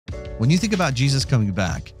When you think about Jesus coming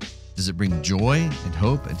back, does it bring joy and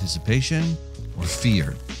hope, anticipation, or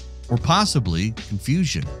fear, or possibly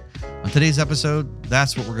confusion? On today's episode,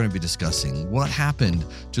 that's what we're going to be discussing. What happened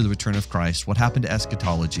to the return of Christ? What happened to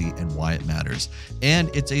eschatology and why it matters? And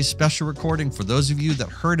it's a special recording for those of you that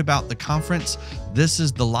heard about the conference. This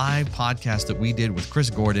is the live podcast that we did with Chris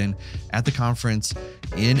Gordon at the conference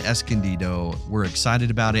in Escondido. We're excited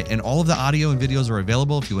about it. And all of the audio and videos are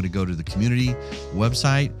available if you want to go to the community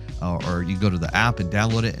website or you go to the app and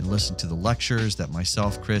download it and listen to the lectures that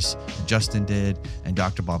myself, Chris, and Justin did, and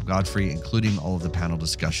Dr. Bob Godfrey, including all of the panel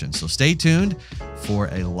discussions. So stay tuned for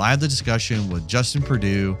a live discussion with Justin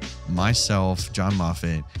Perdue, myself, John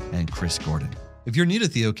Moffitt, and Chris Gordon. If you're new to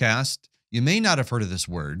Theocast, you may not have heard of this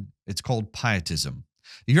word. It's called pietism.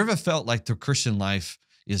 Have you ever felt like the Christian life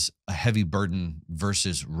is a heavy burden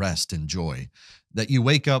versus rest and joy? That you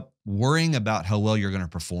wake up worrying about how well you're going to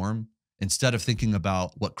perform instead of thinking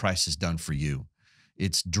about what Christ has done for you.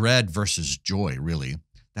 It's dread versus joy, really.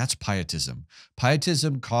 That's pietism.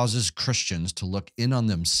 Pietism causes Christians to look in on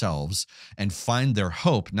themselves and find their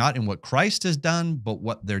hope, not in what Christ has done, but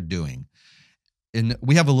what they're doing. And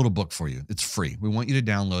we have a little book for you. It's free. We want you to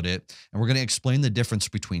download it. And we're going to explain the difference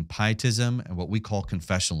between pietism and what we call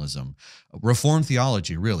confessionalism. Reformed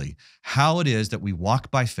theology, really. How it is that we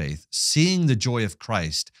walk by faith, seeing the joy of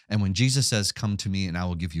Christ. And when Jesus says, "Come to me and I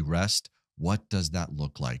will give you rest," what does that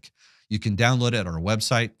look like? You can download it at our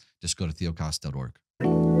website. Just go to theocast.org.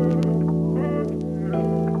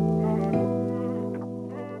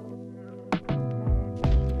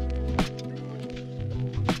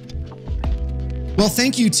 Well,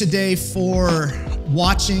 thank you today for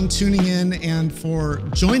watching, tuning in, and for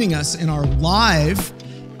joining us in our live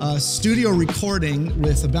studio recording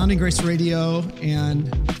with Abounding Grace Radio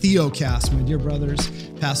and Theocast, my dear brothers,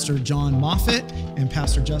 Pastor Jon Moffitt and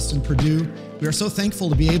Pastor Justin Perdue. We are so thankful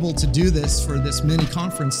to be able to do this for this mini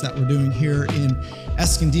conference that we're doing here in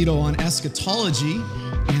Escondido on eschatology.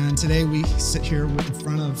 And today we sit here in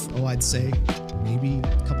front of, I'd say maybe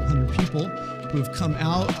a couple hundred people who have come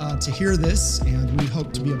out to hear this, and we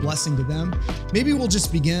hope to be a blessing to them. Maybe we'll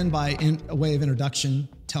just begin by a way of introduction,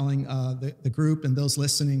 telling the group and those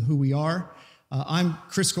listening who we are. I'm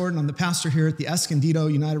Chris Gordon. I'm the pastor here at the Escondido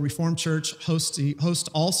United Reformed Church, host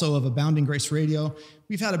also of Abounding Grace Radio.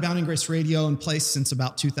 We've had Abounding Grace Radio in place since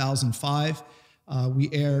about 2005. We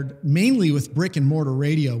aired mainly with brick and mortar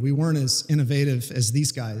radio. We weren't as innovative as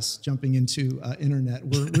these guys jumping into internet.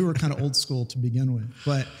 We were kind of old school to begin with,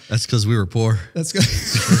 but that's because we were poor. That's good.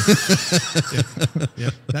 yeah.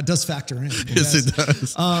 That does factor in. Yes, it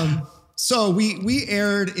does. So we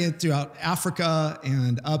aired it throughout Africa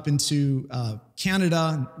and up into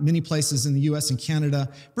Canada, many places in the U.S. and Canada.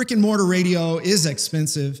 Brick and mortar radio is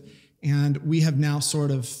expensive, and we have now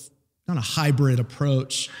sort of done a hybrid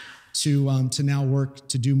approach to now work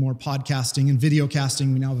to do more podcasting and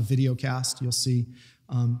videocasting. We now have a videocast. You'll see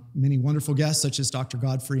many wonderful guests, such as Dr.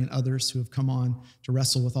 Godfrey and others who have come on to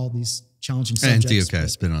wrestle with all these challenging subjects. And Theocast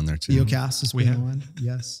has been on there too. Theocast has been on,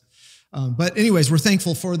 yes. But anyways, we're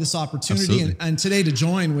thankful for this opportunity and today to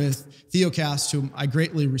join with Theocast, whom I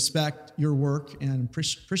greatly respect your work and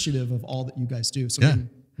appreciative of all that you guys do. So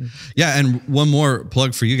yeah, and one more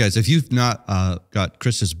plug for you guys. If you've not got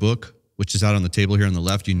Chris's book, which is out on the table here on the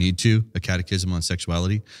left, you need to, A Catechism on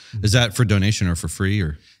Sexuality. Mm-hmm. Is that for donation or for free?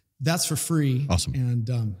 Or that's for free. Awesome.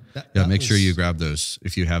 And make sure you grab those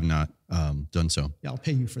if you have not done so. Yeah, I'll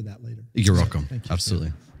pay you for that later. You're welcome. Thank you.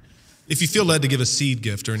 Absolutely. If you feel led to give a seed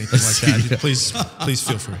gift or anything like that, please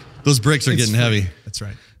feel free. Those bricks are getting heavy. That's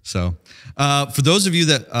right. So for those of you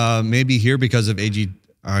that may be here because of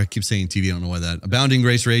I keep saying TV, I don't know why that. Abounding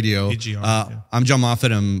Grace Radio. AGR, I'm Jon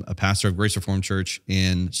Moffitt. I'm a pastor of Grace Reformed Church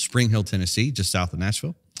in Spring Hill, Tennessee, just south of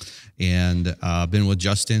Nashville. And I've been with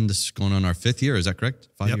Justin. This is going on our 5th year. Is that correct?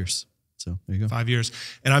 5 years. So there you go. 5 years.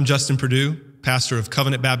 And I'm Justin Perdue, pastor of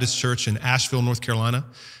Covenant Baptist Church in Asheville, North Carolina.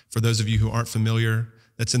 For those of you who aren't familiar,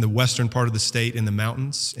 that's in the western part of the state in the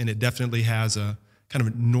mountains. And it definitely has a kind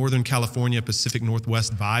of Northern California, Pacific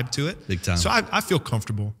Northwest vibe to it. Big time. So I feel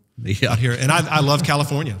comfortable out here. And I love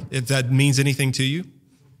California. If that means anything to you,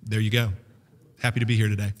 there you go. Happy to be here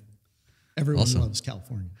today. Everyone loves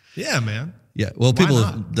California. Yeah, man. Yeah. Well, people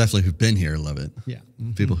definitely who've been here love it. Yeah.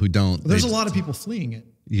 People who don't. Well, there's a lot of people fleeing it.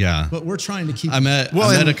 Yeah. But we're trying to keep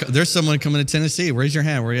there's someone coming to Tennessee. Raise your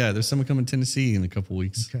hand. Where you at? There's someone coming to Tennessee in a couple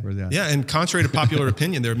weeks. Okay. Where they at? Yeah, and contrary to popular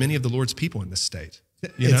opinion, there are many of the Lord's people in this state.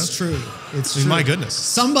 It's true. It's true. My goodness.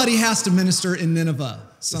 Somebody has to minister in Nineveh.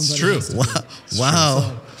 It's true.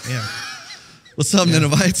 Wow. Yeah. What's up,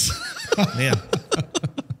 Ninevites? Man.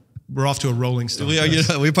 We're off to a rolling start.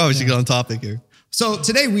 We probably should get on topic here. So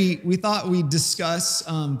today we thought we'd discuss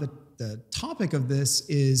the the topic of this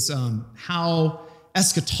is how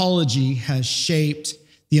eschatology has shaped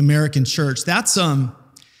the American church. That's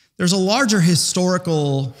there's a larger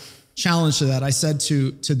historical challenge to that. I said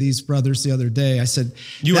to these brothers the other day, I said,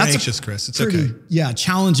 you were anxious, Chris. It's okay. Yeah,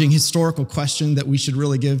 challenging historical question that we should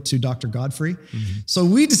really give to Dr. Godfrey. So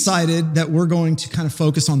we decided that we're going to kind of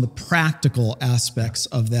focus on the practical aspects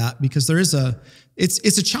of that, because there is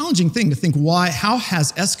it's a challenging thing to think how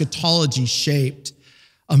has eschatology shaped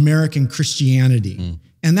American Christianity?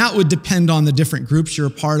 And that would depend on the different groups you're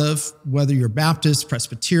a part of, whether you're Baptist,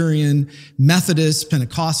 Presbyterian, Methodist,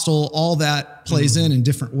 Pentecostal, all that plays in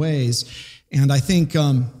different ways. And I think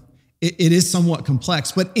it is somewhat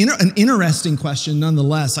complex, but an interesting question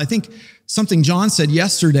nonetheless. I think something Jon said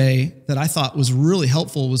yesterday that I thought was really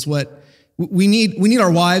helpful was what we need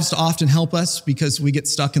our wives to often help us because we get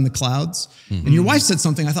stuck in the clouds. And your wife said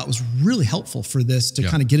something I thought was really helpful for this to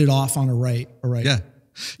kind of get it off on a right.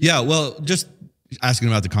 Yeah. Well, just asking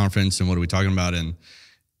about the conference and what are we talking about. And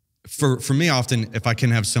for me, often, if I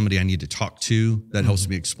can have somebody I need to talk to, that helps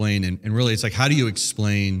me explain. And really, it's like, how do you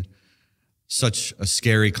explain such a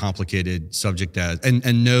scary, complicated subject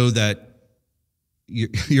and know that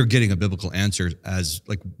you're getting a biblical answer as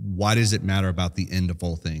like, why does it matter about the end of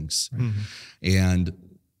all things? And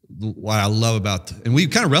what I love about, and we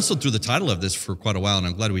kind of wrestled through the title of this for quite a while, and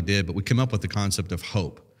I'm glad we did, but we came up with the concept of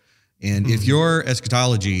hope. And if your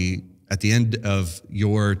eschatology at the end of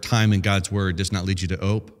your time in God's word does not lead you to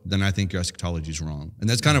hope, then I think your eschatology is wrong. And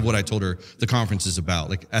that's kind of what I told her the conference is about.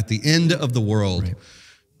 Like, at the end of the world,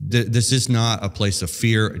 this is not a place of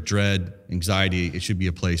fear, dread, anxiety. It should be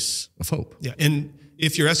a place of hope. Yeah, and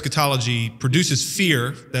if your eschatology produces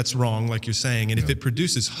fear, that's wrong, like you're saying. And if it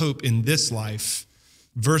produces hope in this life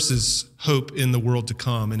versus hope in the world to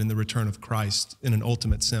come and in the return of Christ in an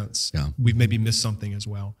ultimate sense, we've maybe missed something as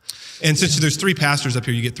well. And since there's 3 pastors up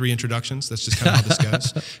here, you get 3 introductions. That's just kind of how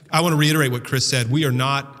this goes. I want to reiterate what Chris said. We are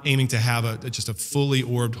not aiming to have just a fully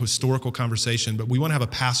orbed historical conversation, but we want to have a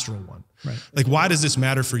pastoral one. Like, why does this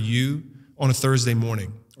matter for you on a Thursday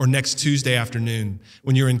morning or next Tuesday afternoon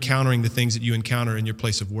when you're encountering the things that you encounter in your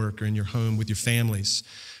place of work or in your home with your families?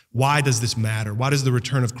 Why does this matter? Why does the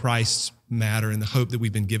return of Christ matter and the hope that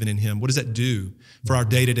we've been given in him? What does that do for our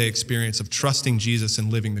day-to-day experience of trusting Jesus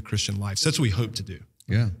and living the Christian life? So that's what we hope to do.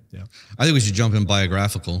 Yeah. I think we should jump in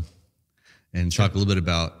biographical and talk a little bit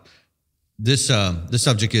about this. This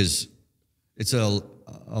subject it's of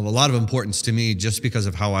a lot of importance to me just because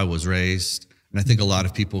of how I was raised. And I think a lot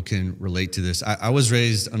of people can relate to this. I was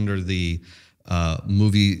raised under the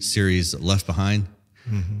movie series Left Behind.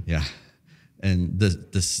 Yeah. And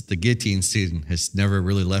the guillotine scene has never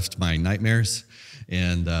really left my nightmares,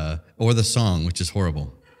 and or the song, which is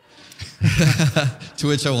horrible, to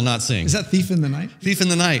which I will not sing. Is that Thief in the Night? Thief in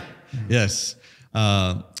the Night, yes.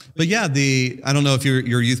 But yeah, I don't know if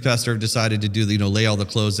your youth pastor decided to do lay all the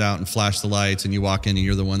clothes out and flash the lights, and you walk in and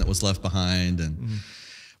you're the one that was left behind. And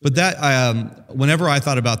but that whenever I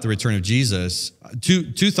thought about the return of Jesus,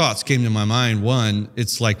 two thoughts came to my mind. One,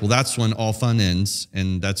 it's like, well, that's when all fun ends,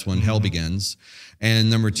 and that's when hell begins. And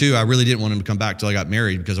number 2, I really didn't want him to come back till I got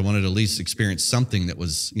married, because I wanted to at least experience something that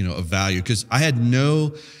was of value, because I had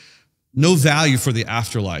no value for the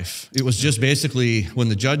afterlife. It was just basically, when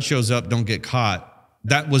the judge shows up, don't get caught.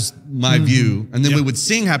 That was my view. And then we would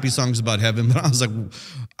sing happy songs about heaven, but I was like,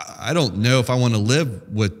 I don't know if I want to live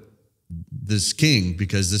with this king,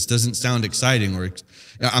 because this doesn't sound exciting, or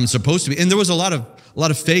I'm supposed to be. And there was a lot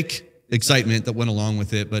of fake excitement that went along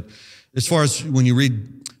with it. But as far as when you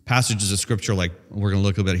read passages of scripture, like we're going to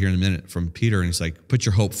look a bit here in a minute from Peter, and he's like, put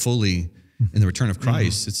your hope fully in the return of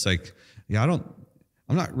Christ. It's like, I'm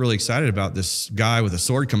not really excited about this guy with a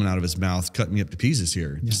sword coming out of his mouth cutting me up to pieces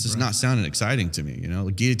here. This is not sounding exciting to me.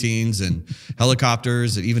 Guillotines and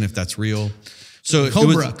helicopters, even if that's real. So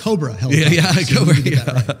Cobra helicopters.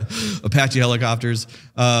 Apache helicopters.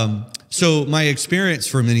 So my experience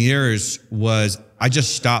for many years was I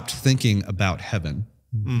just stopped thinking about heaven,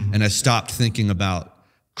 and I stopped thinking about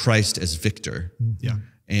Christ as victor.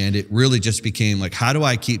 And it really just became like, how do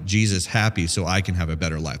I keep Jesus happy so I can have a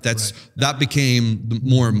better life? That became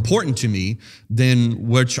more important to me than,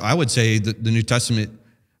 which I would say that the New Testament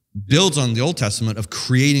builds on the Old Testament of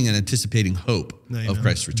creating and anticipating hope of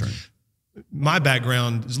Christ's return. My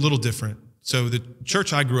background is a little different. So the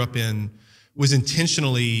church I grew up in was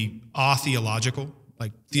intentionally atheological.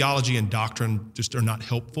 Like, theology and doctrine just are not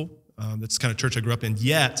helpful. That's the kind of church I grew up in.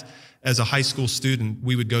 Yet, as a high school student,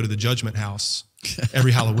 we would go to the Judgment House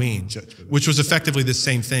every Halloween, which was effectively the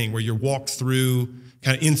same thing, where you're walked through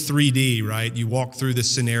kind of in 3D, right? You walk through this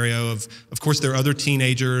scenario of course, there are other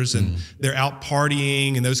teenagers and they're out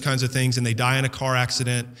partying and those kinds of things, and they die in a car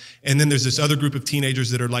accident. And then there's this other group of teenagers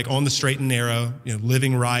that are like on the straight and narrow,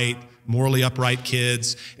 living right, morally upright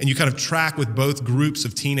kids. And you kind of track with both groups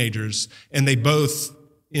of teenagers, and they both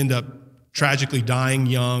end up tragically dying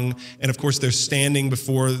young. And of course, they're standing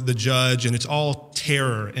before the judge, and it's all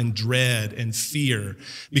terror and dread and fear,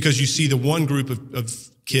 because you see the one group of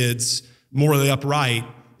kids morally upright,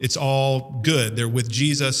 it's all good. They're with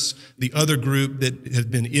Jesus. The other group that has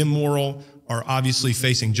been immoral are obviously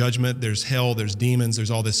facing judgment. There's hell, there's demons, there's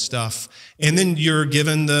all this stuff. And then you're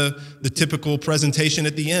given the typical presentation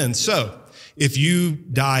at the end. So if you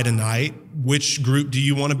die tonight, which group do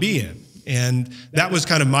you want to be in? And that was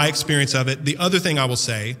kind of my experience of it. The other thing I will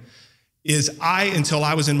say is until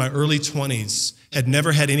I was in my early 20s, had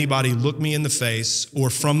never had anybody look me in the face or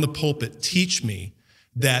from the pulpit teach me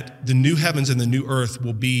that the new heavens and the new earth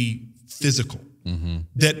will be physical,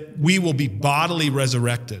 that we will be bodily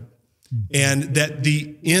resurrected, and that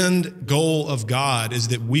the end goal of God is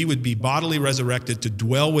that we would be bodily resurrected to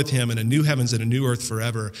dwell with him in a new heavens and a new earth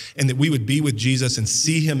forever, and that we would be with Jesus and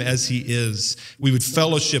see him as he is. We would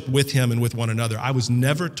fellowship with him and with one another. I was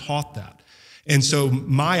never taught that. And so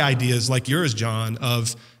my idea is like yours, John,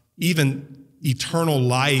 of even eternal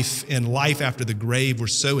life and life after the grave were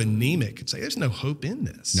so anemic. It's like, there's no hope in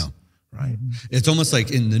this. No. Right. It's almost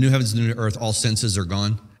like in the new heavens and the new earth, all senses are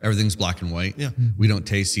gone. Everything's black and white. Yeah. We don't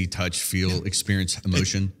taste, see, touch, feel, experience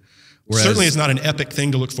emotion. Whereas, certainly it's not an epic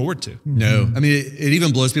thing to look forward to. No. I mean, it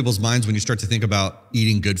even blows people's minds when you start to think about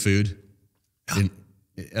eating good food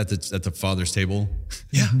at the Father's table.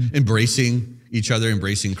 Yeah. Embracing each other,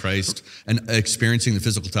 embracing Christ, and experiencing the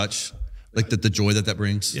physical touch, like the joy that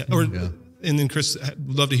brings. Yeah. And then Chris, I'd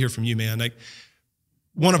love to hear from you, man. Like,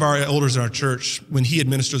 one of our elders in our church, when he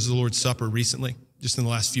administers the Lord's Supper recently, just in the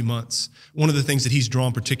last few months, one of the things that he's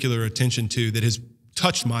drawn particular attention to that has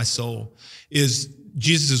touched my soul is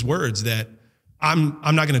Jesus' words that I'm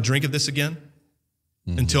not going to drink of this again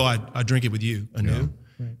until I drink it with you anew. Yeah.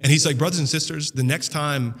 Right. And he's like, brothers and sisters, the next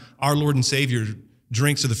time our Lord and Savior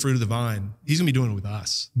drinks of the fruit of the vine, he's going to be doing it with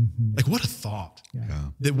us. Like, what a thought. Yeah.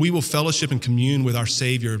 That we will fellowship and commune with our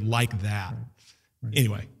Savior like that. Right.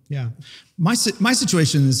 Anyway. Yeah. My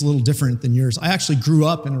situation is a little different than yours. I actually grew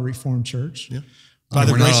up in a Reformed church. Yeah. By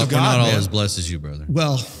the grace of God, we're not all man. as blessed as you, brother.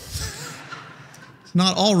 Well,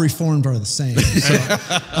 not all Reformed are the same. So,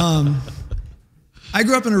 I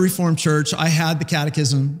grew up in a Reformed church. I had the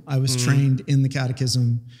catechism. I was trained in the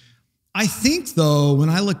catechism. I think, though, when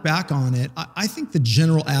I look back on it, I think the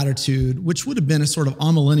general attitude, which would have been a sort of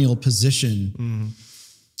amillennial position,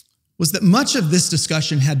 was that much of this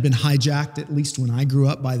discussion had been hijacked, at least when I grew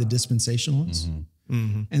up, by the dispensationalists.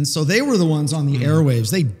 And so they were the ones on the airwaves.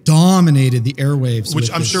 They dominated the airwaves. Which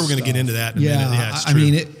I'm sure we're going to get into that in a minute. Yeah, it's true. I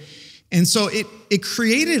mean, it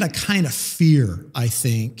created a kind of fear, I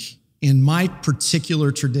think, in my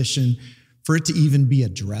particular tradition, for it to even be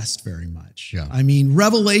addressed very much. Yeah. I mean,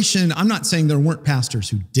 Revelation, I'm not saying there weren't pastors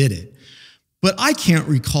who did it, but I can't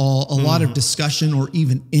recall a lot of discussion or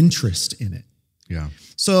even interest in it. Yeah.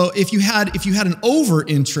 So if you had an over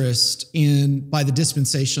interest by the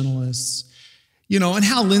dispensationalists, and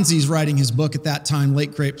Hal Lindsey's writing his book at that time,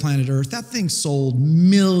 Late Great Planet Earth, that thing sold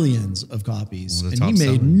millions of copies, and he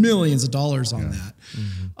made millions of dollars on that.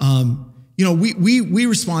 We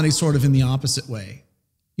responded sort of in the opposite way.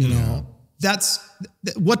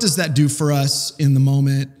 What does that do for us in the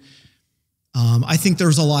moment? I think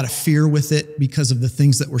there's a lot of fear with it because of the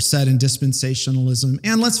things that were said in dispensationalism.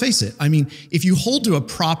 And let's face it, I mean, if you hold to a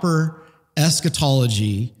proper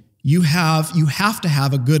eschatology, you have to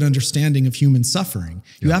have a good understanding of human suffering.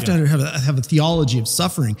 You have to have a theology of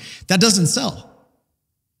suffering. That doesn't sell.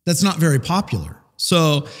 That's not very popular.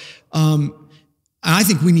 So I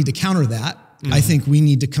think we need to counter that. I think we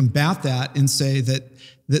need to combat that and say that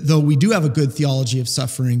though we do have a good theology of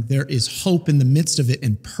suffering, there is hope in the midst of it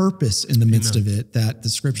and purpose in the midst of it that the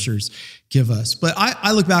scriptures give us. But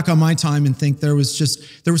I look back on my time and think there was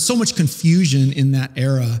so much confusion in that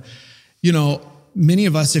era. Many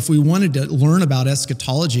of us, if we wanted to learn about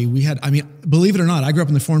eschatology, believe it or not, I grew up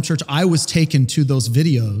in the Reformed church. I was taken to those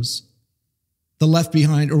videos, the Left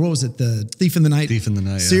Behind, or what was it? The Thief in the Night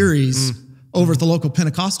series. Over at the local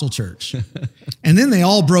Pentecostal church. And then they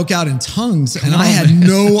all broke out in tongues, and I had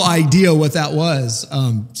no idea what that was.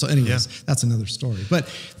 So anyways, that's another story.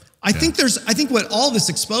 But I think what all this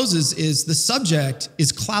exposes is the subject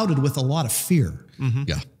is clouded with a lot of fear.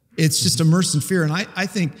 Yeah. It's just immersed in fear. And I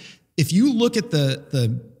think if you look at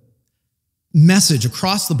the message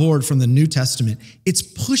across the board from the New Testament, it's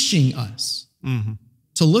pushing us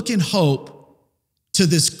to look in hope, to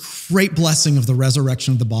this great blessing of the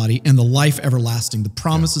resurrection of the body and the life everlasting, the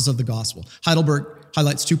promises of the gospel. Heidelberg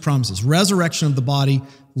highlights two promises: resurrection of the body,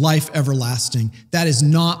 life everlasting. That is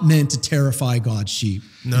not meant to terrify God's sheep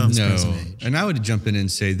in this present age. And I would jump in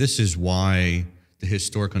and say this is why the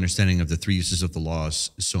historic understanding of the three uses of the law is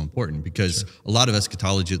so important, because a lot of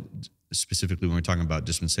eschatology, specifically when we're talking about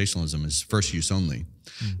dispensationalism, is first use only.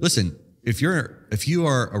 Listen, if you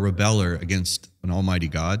are a rebeller against an almighty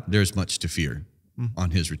God, there's much to fear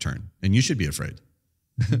on his return, and you should be afraid.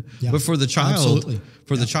 But for the child,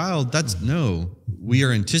 the child, we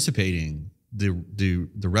are anticipating the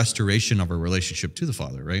restoration of our relationship to the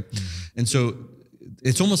Father, right? And so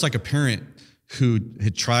it's almost like a parent who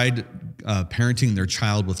had tried parenting their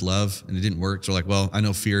child with love and it didn't work. So like, well, I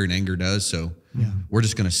know fear and anger does, so we're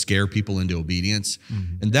just going to scare people into obedience.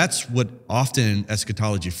 And that's what often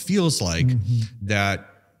eschatology feels like, that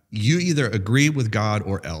you either agree with God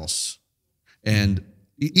or else. And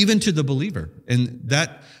even to the believer. And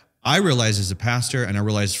that I realize as a pastor, and I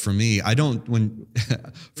realize for me,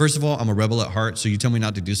 first of all, I'm a rebel at heart. So you tell me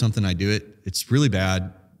not to do something, I do it. It's really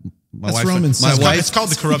bad. It's called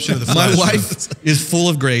the corruption of the flesh. My wife is full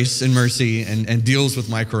of grace and mercy and deals with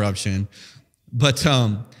my corruption. But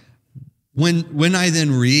when I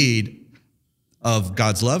then read of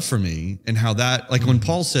God's love for me and how that, like when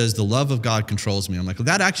Paul says the love of God controls me, I'm like, well,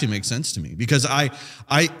 that actually makes sense to me, because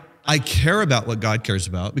I care about what God cares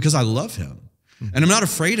about because I love him and I'm not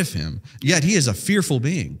afraid of him. Yet he is a fearful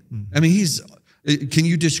being. I mean, can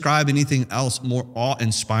you describe anything else more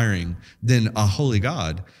awe-inspiring than a holy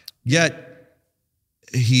God? Yet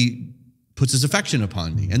he puts his affection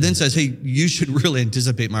upon me and then says, hey, you should really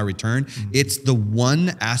anticipate my return. It's the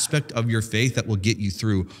one aspect of your faith that will get you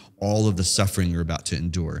through all of the suffering you're about to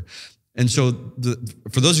endure. And so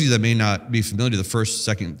for those of you that may not be familiar with the first,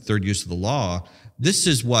 second, third use of the law, this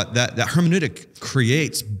is what that hermeneutic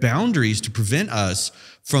creates boundaries to prevent us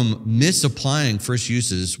from misapplying first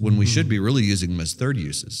uses when we should be really using them as third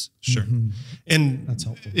uses. Sure. And that's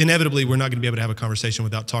helpful. Inevitably, we're not going to be able to have a conversation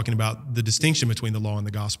without talking about the distinction between the law and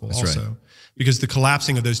the gospel. That's also. Right. Because the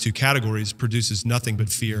collapsing of those two categories produces nothing but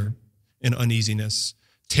fear and uneasiness,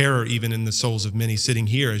 terror even in the souls of many sitting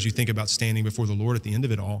here as you think about standing before the Lord at the end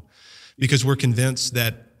of it all. Because we're convinced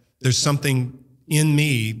that there's something in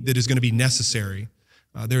me that is going to be necessary.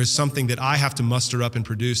 There is something that I have to muster up and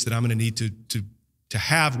produce that I'm going to need to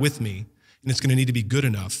have with me, and it's going to need to be good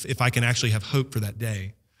enough if I can actually have hope for that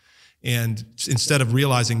day. And instead of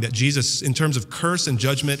realizing that Jesus, in terms of curse and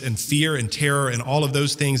judgment and fear and terror and all of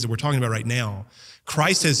those things that we're talking about right now,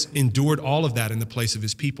 Christ has endured all of that in the place of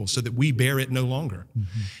his people so that we bear it no longer.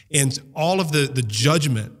 And all of the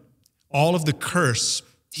judgment, all of the curse,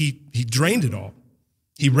 he drained it all.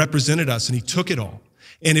 He represented us and he took it all.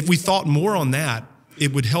 And if we thought more on that,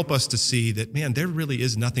 it would help us to see that, man, there really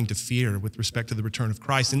is nothing to fear with respect to the return of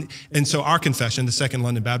Christ. And so our confession, the Second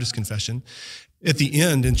London Baptist Confession, at the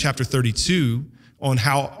end in chapter 32, on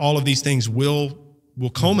how all of these things will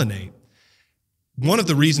culminate, one of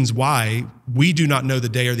the reasons why we do not know the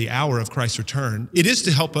day or the hour of Christ's return, it is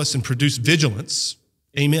to help us and produce vigilance.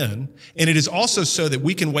 Amen. And it is also so that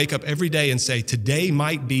we can wake up every day and say, today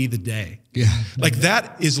might be the day. Yeah. Like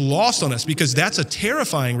that is lost on us because that's a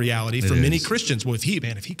terrifying reality for many Christians. Well, if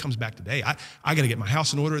he comes back today, I got to get my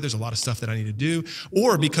house in order. There's a lot of stuff that I need to do.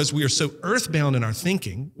 Or because we are so earthbound in our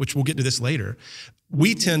thinking, which we'll get to this later,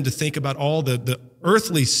 we tend to think about all the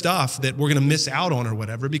earthly stuff that we're going to miss out on or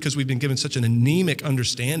whatever because we've been given such an anemic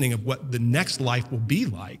understanding of what the next life will be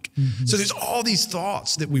like. So there's all these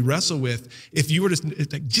thoughts that we wrestle with. If you were to,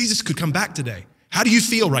 like, Jesus could come back today, how do you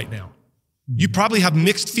feel right now? You probably have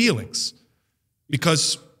mixed feelings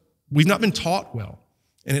because we've not been taught well.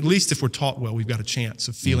 And at least if we're taught well, we've got a chance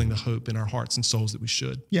of feeling the hope in our hearts and souls that we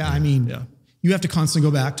should. Yeah, I mean... Yeah. You have to constantly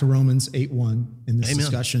go back to Romans 8:1 in this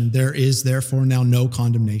discussion. There is therefore now no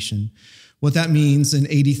condemnation. What that means in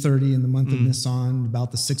 80-30 in the month of Nisan,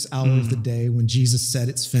 about the 6th hour of the day when Jesus said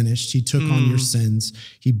it's finished, he took on your sins.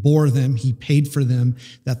 He bore them. He paid for them.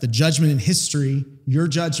 That the judgment in history, your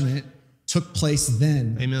judgment, took place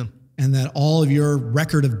then. Amen. And that all of your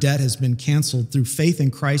record of debt has been canceled. Through faith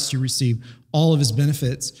in Christ, you receive all of his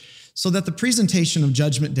benefits. So that the presentation of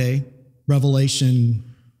Judgment Day, Revelation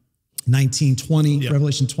 19:20,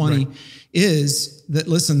 Revelation 20, is that,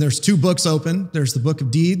 listen, there's two books open. There's the book of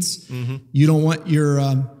deeds. You don't want your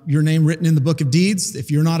name written in the book of deeds. If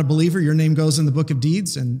you're not a believer, your name goes in the book of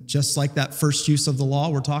deeds. And just like that first use of the law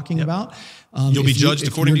we're talking about. You'll be judged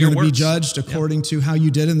according to your works. You're going to be judged according to how you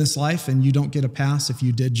did in this life, and you don't get a pass if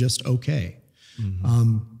you did just okay.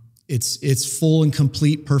 It's full and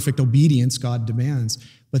complete, perfect obedience God demands.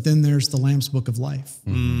 But then there's the Lamb's Book of Life.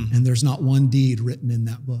 And there's not one deed written in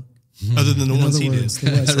that book. Other than the ones he did.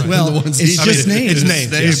 Well, it's just names.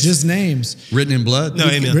 It's just names. Written in blood? No,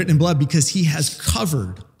 amen. Written in blood because he has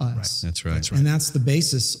covered us. That's right. And that's the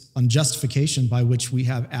basis on justification by which we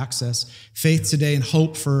have access, faith today, and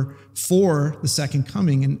hope for the second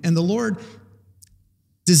coming. And the Lord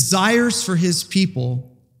desires for his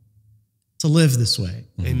people to live this way.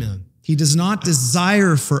 Amen. He does not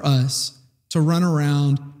desire for us to run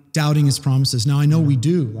around doubting his promises. Now, I know we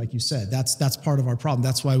do, like you said. That's part of our problem.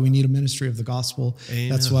 That's why we need a ministry of the gospel. Amen.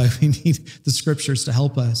 That's why we need the scriptures to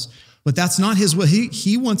help us. But that's not his will.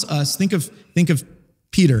 He wants us, think of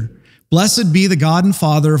Peter. Blessed be the God and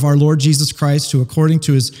Father of our Lord Jesus Christ, who according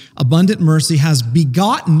to his abundant mercy has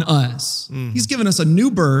begotten us. He's given us a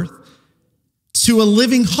new birth to a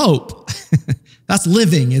living hope. That's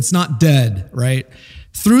living. It's not dead, right?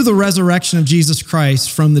 Through the resurrection of Jesus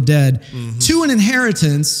Christ from the dead to an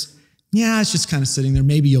inheritance. Yeah, it's just kind of sitting there.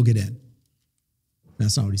 Maybe you'll get in.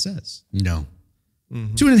 That's not what he says. No.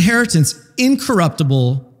 To an inheritance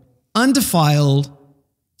incorruptible, undefiled,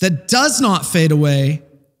 that does not fade away,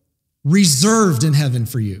 reserved in heaven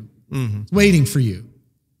for you, waiting for you.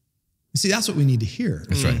 You see, that's what we need to hear.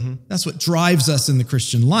 That's right. That's what drives us in the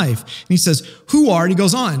Christian life. And he says, and he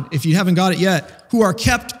goes on, if you haven't got it yet, who are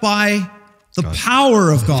kept by the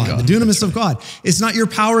power of God, the dunamis of God. It's not your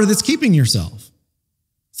power that's keeping yourself.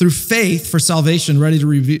 Through faith for salvation, ready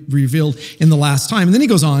to be revealed in the last time. And then he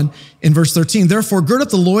goes on in verse 13, therefore gird up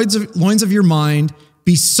the loins of your mind,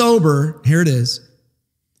 be sober, here it is,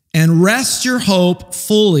 and rest your hope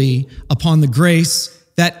fully upon the grace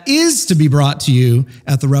that is to be brought to you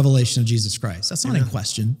at the revelation of Jesus Christ. That's not a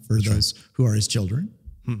question for those who are his children.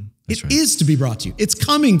 It is to be brought to you. It's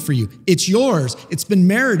coming for you. It's yours. It's been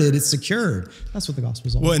merited. It's secured. That's what the gospel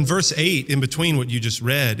is all about. Well, in verse 8, in between what you just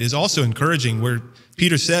read, is also encouraging, where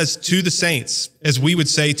Peter says to the saints, as we would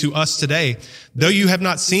say to us today, though you have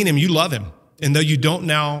not seen him, you love him. And though you don't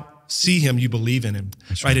now see him, you believe in him.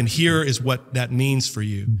 That's right. And here is what that means for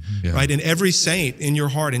you. Right. And every saint in your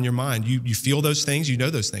heart, in your mind, you feel those things, you know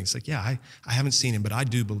those things. Like, I haven't seen him, but I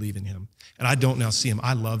do believe in him. And I don't now see him.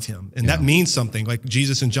 I love him. And that means something. Like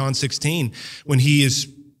Jesus in John 16, when he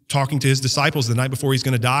is talking to his disciples the night before he's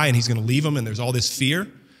going to die and he's going to leave them, and there's all this fear,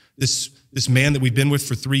 this man that we've been with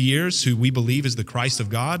for 3 years, who we believe is the Christ of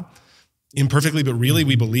God, imperfectly, but really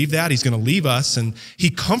we believe that. He's going to leave us, and he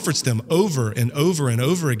comforts them over and over and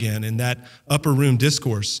over again in that upper room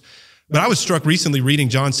discourse. But I was struck recently reading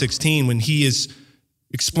John 16 when he is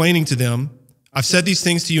explaining to them, I've said these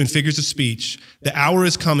things to you in figures of speech. The hour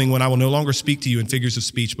is coming when I will no longer speak to you in figures of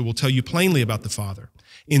speech, but will tell you plainly about the Father.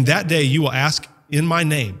 In that day you will ask in my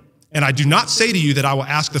name. And I do not say to you that I will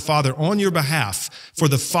ask the Father on your behalf, for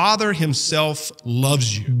the Father himself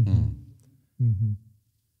loves you.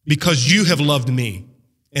 Because you have loved me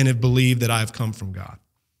and have believed that I have come from God.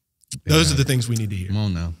 Those are the things we need to hear. Come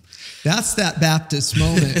on now. That's that Baptist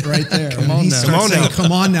moment right there. Come on now.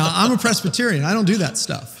 Come on now. I'm a Presbyterian. I don't do that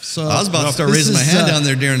stuff. So I was about to start raising my hand down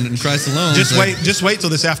there during Christ alone. Just wait till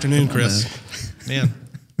this afternoon, Chris. Man.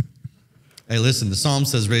 Hey, listen, the Psalm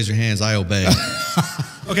says, raise your hands, I obey.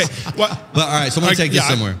 Okay. But all right, so I'm going to take this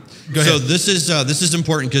somewhere. Go ahead. So this is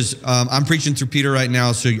important because I'm preaching through Peter right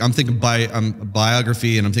now. So I'm thinking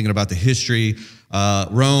biography, and I'm thinking about the history.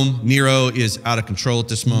 Rome, Nero is out of control at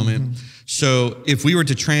this moment. So if we were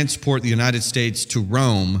to transport the United States to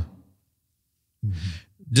Rome,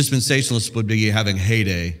 dispensationalists would be having a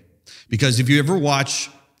heyday. Because if you ever watch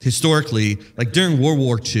historically, like during World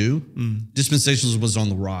War II, dispensationalism was on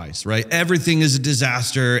the rise, right? Everything is a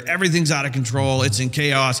disaster. Everything's out of control. It's in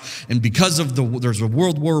chaos. And because of there's a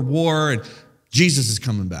World War, and Jesus is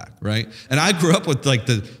coming back, right? And I grew up with like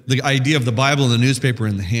the idea of the Bible and the newspaper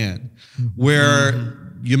in the hand, where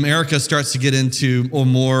America starts to get into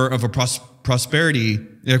more of a prosperity.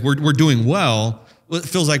 Like we're doing well. It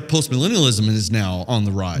feels like postmillennialism is now on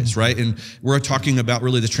the rise, right? And we're talking about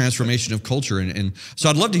really the transformation of culture. And so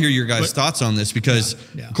I'd love to hear your guys' thoughts on this, because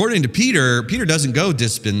according to Peter doesn't go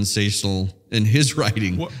dispensational in his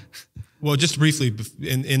writing. Well, just briefly,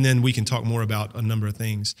 and then we can talk more about a number of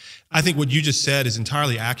things. I think what you just said is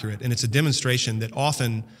entirely accurate, and it's a demonstration that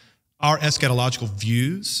often our eschatological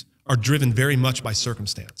views are driven very much by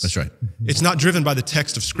circumstance. That's right. It's not driven by the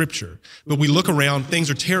text of Scripture, but we look around, things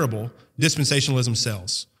are terrible, dispensationalism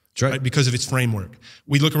sells. That's right. Because of its framework.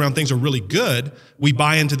 We look around, things are really good, we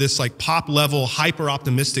buy into this like pop level, hyper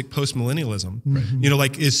optimistic postmillennialism,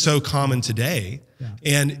 like is so common today.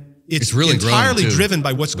 And it's really entirely driven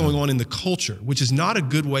by what's going on in the culture, which is not a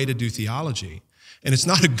good way to do theology. And it's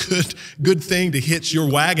not a good thing to hitch your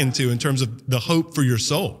wagon to in terms of the hope for your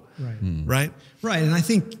soul. Right. Right? Right. And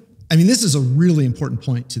I mean, this is a really important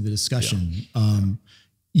point to the discussion.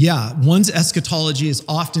 One's eschatology is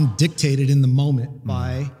often dictated in the moment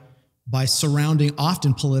by surrounding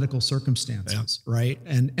often political circumstances, right?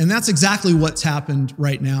 And that's exactly what's happened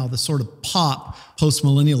right now, the sort of pop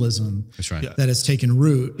postmillennialism that has taken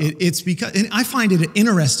root. It's because, and I find it an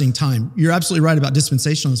interesting time. You're absolutely right about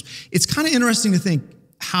dispensationalism. It's kind of interesting to think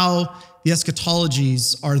how the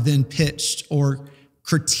eschatologies are then pitched or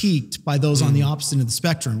critiqued by those on the opposite end of the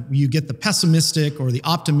spectrum. You get the pessimistic or the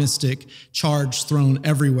optimistic charge thrown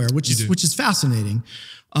everywhere, which is fascinating.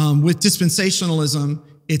 With dispensationalism,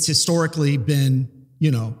 it's historically been,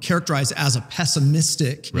 characterized as a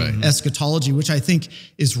pessimistic eschatology, which I think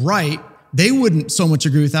is right. They wouldn't so much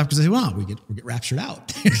agree with that because they say, well, we get raptured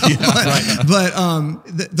out. But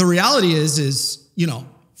the reality is,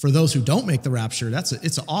 for those who don't make the rapture,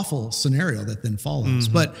 it's an awful scenario that then follows.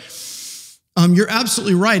 But you're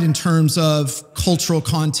absolutely right in terms of cultural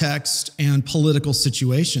context and political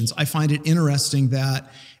situations. I find it interesting that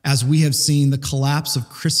as we have seen the collapse of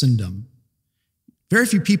Christendom, very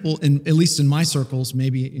few people, at least in my circles,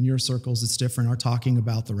 maybe in your circles it's different, are talking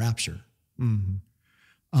about the rapture.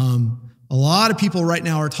 A lot of people right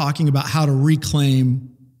now are talking about how to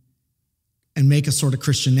reclaim and make a sort of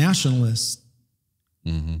Christian nationalist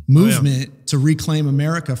movement to reclaim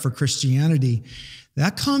America for Christianity.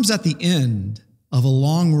 That comes at the end of a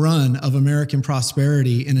long run of American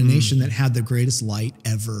prosperity in a nation that had the greatest light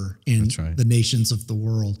ever in the nations of the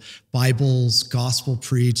world. Bibles, gospel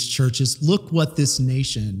preached, churches. Look what this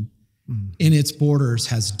nation in its borders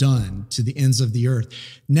has done to the ends of the earth.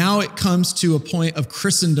 Now it comes to a point of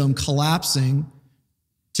Christendom collapsing,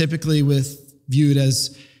 typically viewed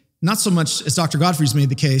as, not so much as Dr. Godfrey's made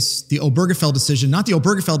the case, the Obergefell decision, not the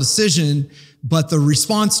Obergefell decision, but the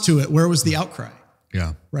response to it. Where was the outcry?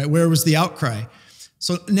 Yeah. Right. Where was the outcry?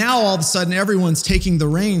 So now all of a sudden everyone's taking the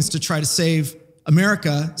reins to try to save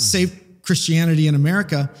America, save Christianity in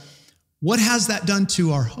America. What has that done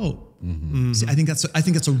to our hope? See, I think that's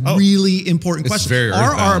a really important question.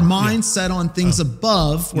 Are our minds set on things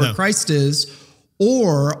above where Christ is,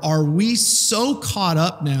 or are we so caught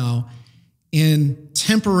up now in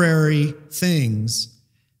temporary things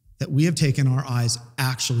that we have taken our eyes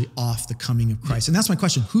actually off the coming of Christ? And that's my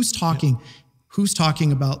question. Who's talking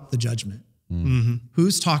about the judgment?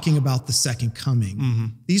 Who's talking about the second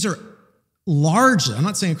coming? These are largely, I'm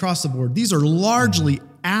not saying across the board, these are largely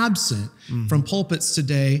absent from pulpits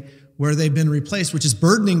today where they've been replaced, which is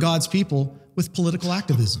burdening God's people with political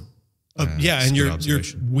activism. And you're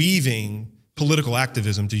weaving political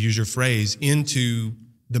activism, to use your phrase, into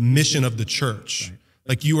the mission of the church.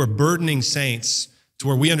 Like, you are burdening saints to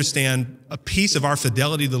where we understand a piece of our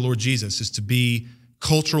fidelity to the Lord Jesus is to be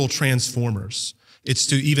cultural transformers. It's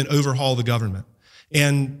to even overhaul the government.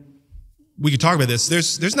 And we could talk about this.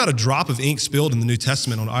 There's not a drop of ink spilled in the New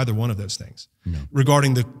Testament on either one of those things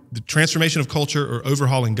regarding the transformation of culture or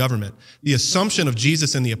overhauling government. The assumption of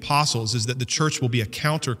Jesus and the apostles is that the church will be a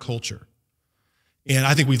counterculture. And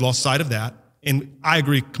I think we've lost sight of that. And I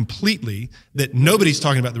agree completely that nobody's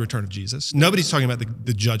talking about the return of Jesus. Nobody's talking about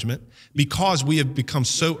the judgment, because we have become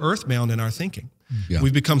so earthbound in our thinking.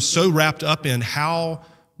 We've become so wrapped up in how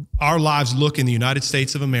our lives look in the United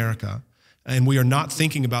States of America, and we are not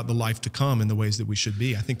thinking about the life to come in the ways that we should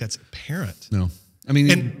be. I think that's apparent. No. I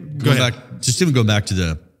mean, going back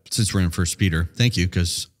to since we're in 1 Peter, thank you,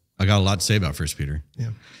 because I got a lot to say about 1 Peter.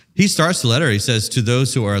 He starts the letter, he says, to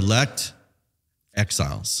those who are elect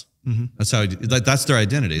exiles. That's how that's their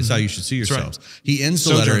identity. That's how you should see yourselves. He ends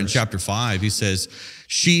the letter in chapter 5. He says,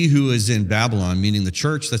 she who is in Babylon, meaning the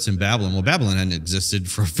church that's in Babylon. Well, Babylon hadn't existed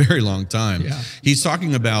for a very long time. He's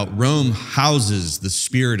talking about Rome houses the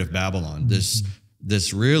spirit of Babylon,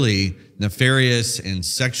 this really nefarious and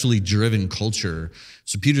sexually driven culture.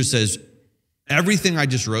 So Peter says, everything I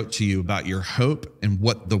just wrote to you about your hope and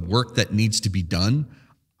what the work that needs to be done,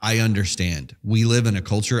 I understand. We live in a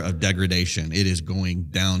culture of degradation. It is going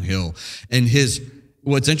downhill. And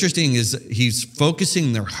what's interesting is he's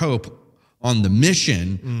focusing their hope on the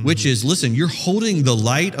mission, which is, listen, you're holding the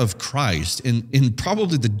light of Christ in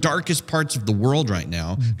probably the darkest parts of the world right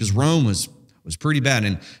now, because Rome was pretty bad.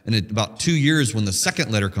 And in about 2 years, when the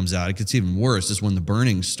second letter comes out, it gets even worse. This is when the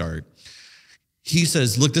burnings start. He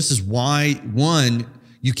says, look, this is why, one,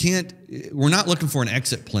 we're not looking for an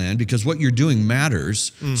exit plan, because what you're doing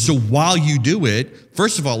matters. So while you do it,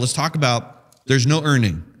 first of all, let's talk about, there's no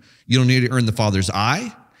earning. You don't need to earn the Father's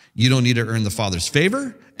eye. You don't need to earn the Father's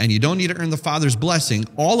favor, and you don't need to earn the Father's blessing.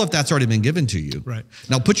 All of that's already been given to you. Right.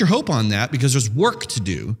 Now put your hope on that because there's work to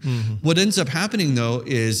do. What ends up happening though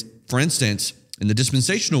is, for instance, in the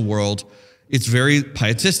dispensational world, it's very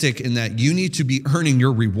pietistic in that you need to be earning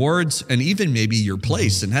your rewards and even maybe your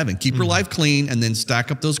place in heaven. Keep your life clean and then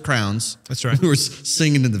stack up those crowns. That's right. We were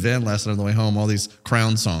singing in the van last night on the way home. All these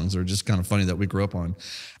crown songs are just kind of funny that we grew up on.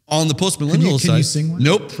 On the postmillennial side. Can you sing one?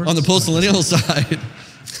 Nope. On the postmillennial side.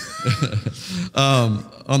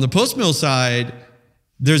 On the postmill side,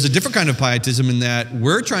 there's a different kind of pietism in that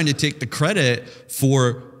we're trying to take the credit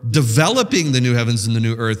for developing the new heavens and the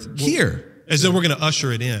new earth here. As though we're going to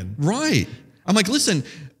usher it in. Right. I'm like, listen,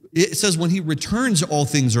 it says when he returns, all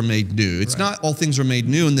things are made new. It's not all things are made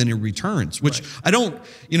new and then he returns, which I don't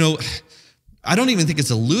even think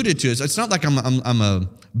it's alluded to. It's not like I'm a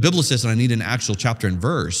biblicist and I need an actual chapter and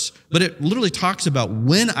verse, but it literally talks about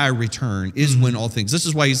when I return is when all things. This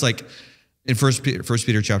is why he's like in First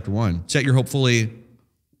Peter chapter 1, set your hope fully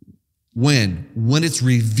when it's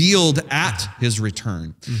revealed at his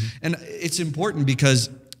return. And it's important because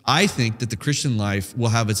I think that the Christian life will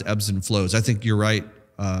have its ebbs and flows. I think you're right,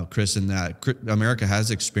 Chris, in that America has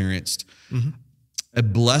experienced a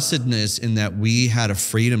blessedness in that we had a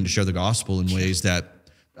freedom to share the gospel in ways that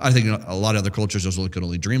I think a lot of other cultures could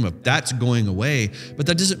only dream of. That's going away, but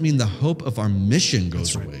that doesn't mean the hope of our mission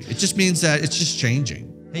goes away. It just means that it's just changing.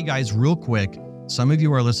 Hey guys, real quick, some of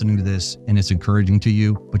you are listening to this and it's encouraging to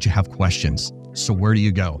you, but you have questions. So where do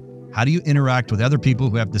you go? How do you interact with other people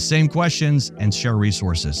who have the same questions and share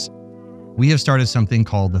resources? We have started something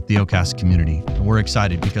called the Theocast community, and we're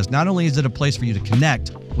excited because not only is it a place for you to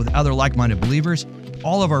connect with other like-minded believers,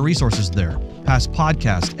 all of our resources there, past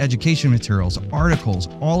podcasts, education materials, articles,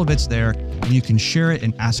 all of it's there, and you can share it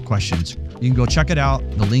and ask questions. You can go check it out.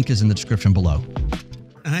 The link is in the description below.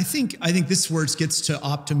 And I think this where it gets to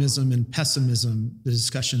optimism and pessimism, the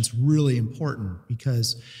discussion's really important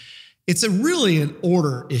because it's really an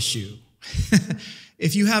order issue.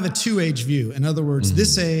 If you have a two-age view, in other words,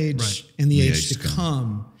 this age and the age to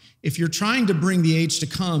come, if you're trying to bring the age to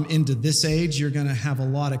come into this age, you're going to have a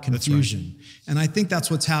lot of confusion. And I think that's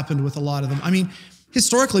what's happened with a lot of them. I mean,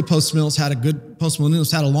 historically,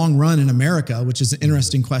 postmillennials had a long run in America, which is an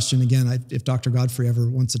interesting question. Again, if Dr. Godfrey ever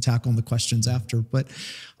wants to tackle on the questions after, but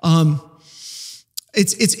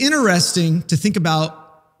it's interesting to think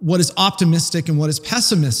about what is optimistic and what is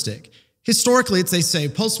pessimistic. Historically, they say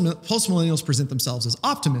postmillennials present themselves as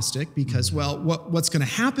optimistic because, well, what's going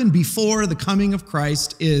to happen before the coming of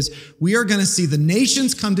Christ is we are going to see the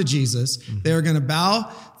nations come to Jesus. They are going to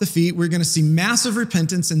bow the feet. We're going to see massive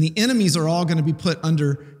repentance, and the enemies are all going to be put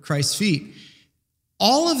under Christ's feet.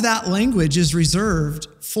 All of that language is reserved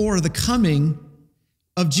for the coming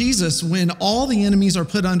of Jesus when all the enemies are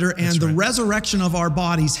put under and the resurrection of our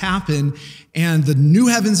bodies happen and the new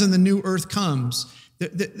heavens and the new earth comes.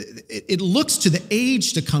 It looks to the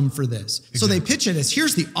age to come for this. Exactly. So they pitch it as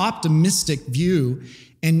here's the optimistic view,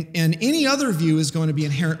 and any other view is going to be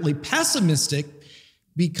inherently pessimistic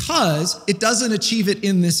because it doesn't achieve it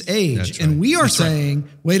in this age. That's right. And we are saying,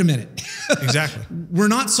 wait a minute. Exactly. We're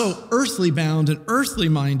not so earthly bound and earthly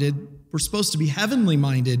minded. We're supposed to be heavenly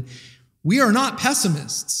minded. We are not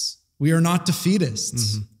pessimists. We are not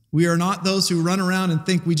defeatists. We are not those who run around and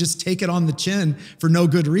think we just take it on the chin for no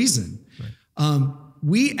good reason. Right.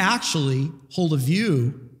 We actually hold a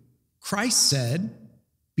view. Christ said,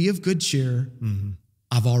 be of good cheer.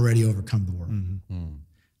 I've already overcome the world.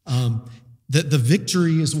 The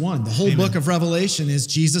victory is won. The whole book of Revelation is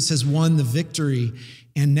Jesus has won the victory.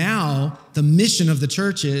 And now the mission of the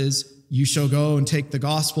church is you shall go and take the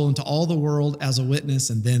gospel into all the world as a witness,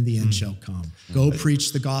 and then the end shall come. Go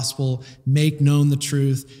preach the gospel, make known the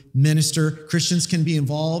truth, minister. Christians can be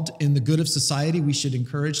involved in the good of society. We should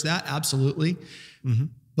encourage that, absolutely.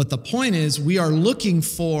 But the point is, we are looking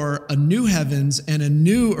for a new heavens and a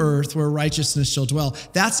new earth where righteousness shall dwell.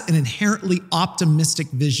 That's an inherently optimistic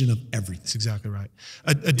vision of everything. That's exactly right.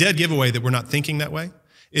 A dead giveaway that we're not thinking that way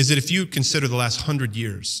is that if you consider the last 100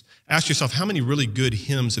 years, ask yourself how many really good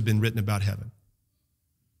hymns have been written about heaven?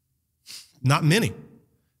 Not many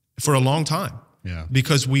for a long time.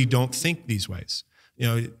 Because we don't think these ways.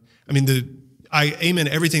 I amen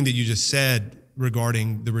everything that you just said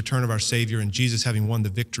regarding the return of our Savior and Jesus having won the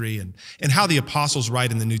victory and how the apostles write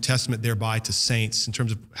in the New Testament thereby to saints in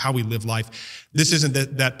terms of how we live life. This isn't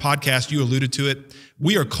that podcast, you alluded to it.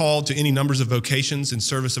 We are called to any numbers of vocations in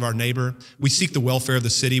service of our neighbor. We seek the welfare of the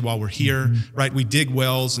city while we're here, right? We dig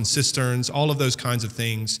wells and cisterns, all of those kinds of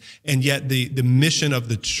things. And yet the mission of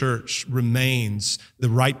the church remains the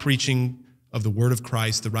right preaching of the word of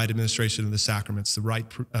Christ, the right administration of the sacraments, the right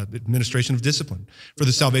administration of discipline for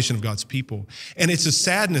the salvation of God's people. And it's a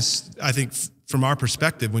sadness, I think, from our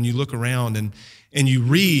perspective, when you look around and you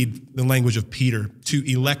read the language of Peter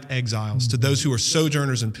to elect exiles, to those who are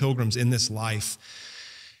sojourners and pilgrims in this life.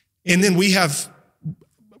 And then we have,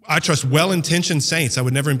 I trust, well-intentioned saints, I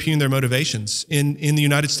would never impugn their motivations, in the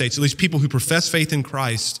United States, at least people who profess faith in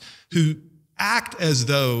Christ, who act as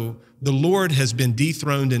though the Lord has been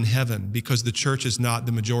dethroned in heaven because the church is not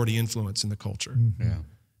the majority influence in the culture. Yeah.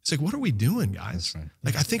 It's like, what are we doing, guys? That's right.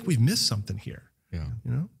 Like, I think we've missed something here. Yeah.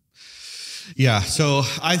 You know? Yeah. So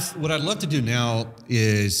what I'd love to do now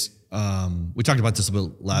is, we talked about this a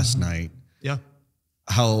bit last night. Yeah.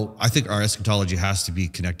 How I think our eschatology has to be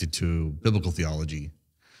connected to biblical theology.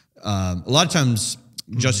 A lot of times,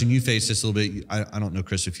 Justin, you face this a little bit. I don't know,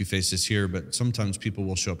 Chris, if you face this here, but sometimes people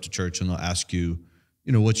will show up to church and they'll ask you,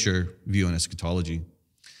 what's your view on eschatology?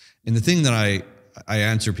 And the thing that I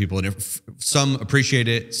answer people, and some appreciate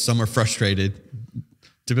it, some are frustrated.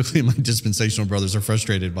 Typically, my dispensational brothers are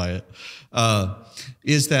frustrated by it.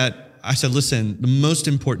 Is that I said, listen, the most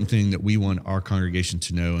important thing that we want our congregation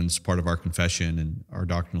to know, and it's part of our confession and our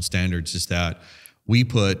doctrinal standards, is that we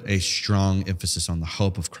put a strong emphasis on the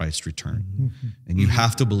hope of Christ's return. Mm-hmm. And you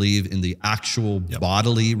have to believe in the actual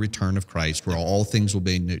bodily return of Christ, where all things will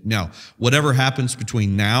be new. Now, whatever happens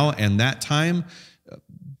between now and that time,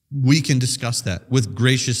 we can discuss that with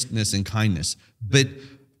graciousness and kindness. But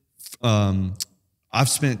I've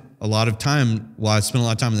spent a lot of time, in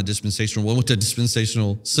the dispensational, went to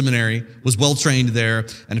dispensational seminary, was well-trained there,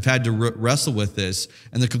 and have had to wrestle with this.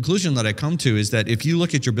 And the conclusion that I come to is that if you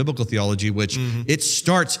look at your biblical theology, which it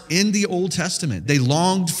starts in the Old Testament, they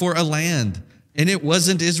longed for a land, and it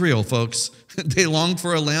wasn't Israel, folks. They longed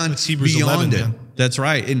for a land beyond it. That's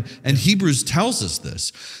right. And Hebrews tells us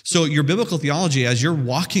this. So your biblical theology, as you're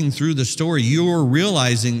walking through the story, you're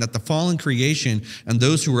realizing that the fallen creation and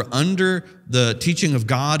those who were under the teaching of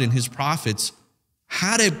God and his prophets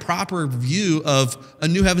had a proper view of a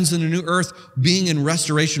new heavens and a new earth being in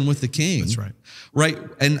restoration with the King. That's right. Right.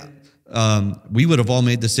 And we would have all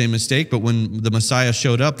made the same mistake, but when the Messiah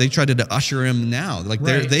showed up, they tried to usher him now. Like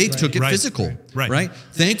they took it physical. Right.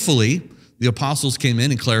 Thankfully, the apostles came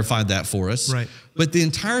in and clarified that for us. Right. But the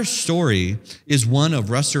entire story is one of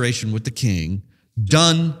restoration with the King,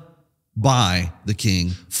 done by the King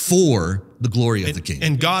for the glory of the King.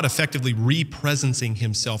 And God effectively re-presencing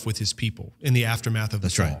himself with his people in the aftermath of the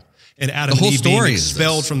fall. Right. And Adam and Eve being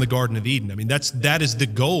expelled from the Garden of Eden. I mean, that is the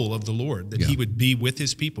goal of the Lord, that he would be with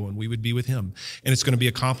his people and we would be with him. And it's going to be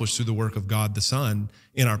accomplished through the work of God the Son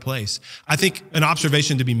in our place. I think an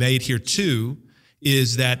observation to be made here too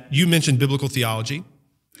is that you mentioned biblical theology.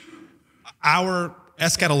 Our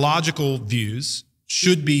eschatological views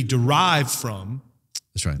should be derived from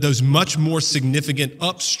those much more significant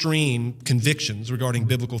upstream convictions regarding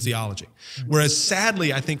biblical theology. Whereas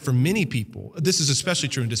sadly, I think for many people, this is especially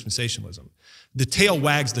true in dispensationalism, the tail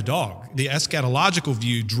wags the dog. The eschatological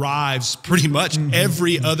view drives pretty much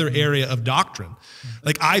every other area of doctrine.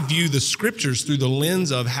 Like, I view the scriptures through the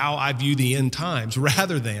lens of how I view the end times,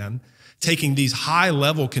 rather than taking these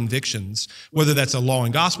high-level convictions, whether that's a law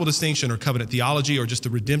and gospel distinction or covenant theology or just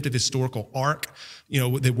the redemptive historical arc,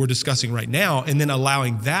 that we're discussing right now, and then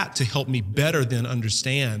allowing that to help me better then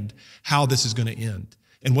understand how this is going to end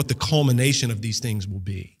and what the culmination of these things will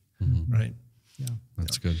be, right? Yeah.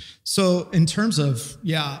 That's good. So in terms of,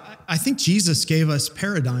 I think Jesus gave us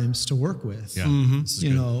paradigms to work with. Yeah.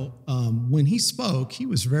 When he spoke, he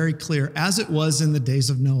was very clear, as it was in the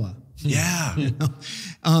days of Noah. Yeah.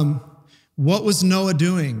 What was Noah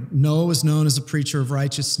doing? Noah was known as a preacher of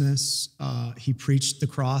righteousness. He preached the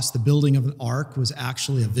cross. The building of an ark was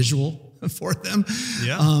actually a visual for them.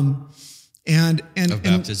 Yeah. And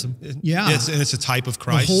baptism. Yes, and it's a type of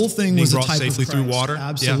Christ. The whole thing was a type safely of Christ. through water.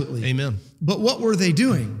 Absolutely. Yeah. Amen. But what were they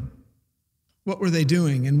doing? What were they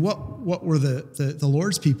doing? And what were the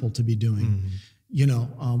Lord's people to be doing?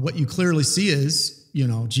 What you clearly see is,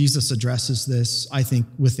 Jesus addresses this, I think,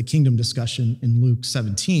 with the kingdom discussion in Luke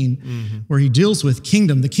 17, where he deals with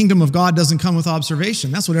kingdom. The kingdom of God doesn't come with observation.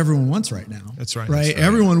 That's what everyone wants right now. That's right. Right?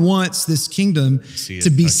 Everyone wants this kingdom to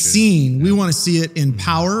be seen. We want to see it in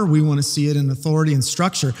power. We want to see it in authority and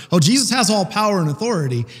structure. Oh, Jesus has all power and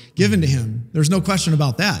authority given to him. There's no question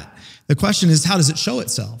about that. The question is, how does it show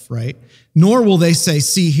itself, right? Nor will they say,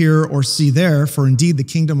 see here or see there, for indeed the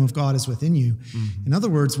kingdom of God is within you. In other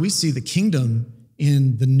words, we see the kingdom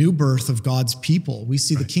in the new birth of God's people. We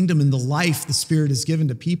see the kingdom in the life the Spirit is given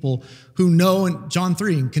to people who know in John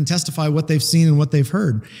 3 and can testify what they've seen and what they've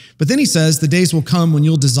heard. But then he says, the days will come when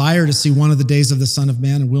you'll desire to see one of the days of the Son of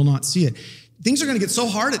Man and will not see it. things are going to get so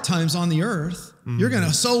hard at times on the earth. You're going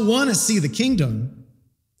to so want to see the kingdom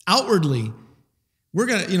outwardly. We're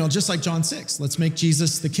going to, just like John 6, let's make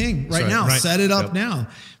Jesus the king right now. Right. Set it up now.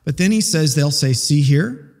 But then he says, they'll say, see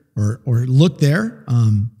here, or look there.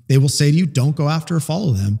 They will say to you, don't go after or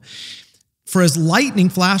follow them. For as lightning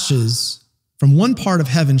flashes from one part of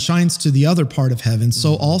heaven shines to the other part of heaven,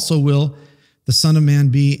 so also will the Son of Man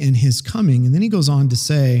be in his coming. And then he goes on to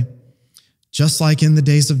say, just like in the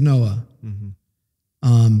days of Noah,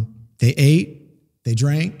 they ate, they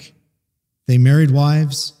drank, they married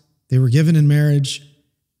wives, they were given in marriage.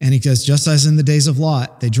 And he says, just as in the days of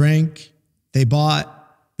Lot, they drank, they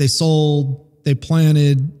bought, they sold, they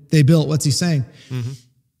planted, they built. What's he saying?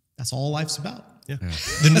 That's all life's about. Yeah.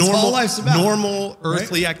 The normal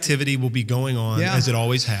earthly activity will be going on as it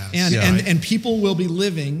always has. And people will be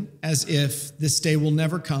living as if this day will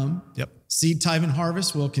never come. Yep. Seed time and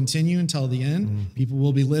harvest will continue until the end. People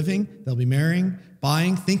will be living, they'll be marrying,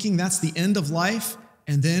 buying, thinking that's the end of life.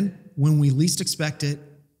 And then when we least expect it,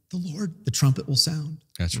 the trumpet will sound.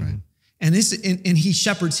 That's right. And he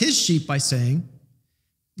shepherds his sheep by saying,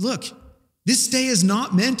 look, this day is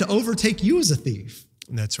not meant to overtake you as a thief.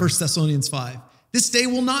 That's right. 1 Thessalonians 5. This day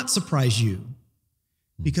will not surprise you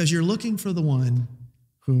because you're looking for the one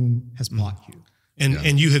whom has bought you.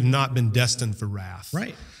 And you have not been destined for wrath,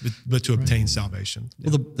 right? But to obtain salvation.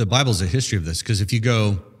 Well, the Bible's a history of this, because if you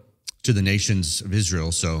go to the nations of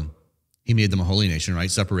Israel, so he made them a holy nation,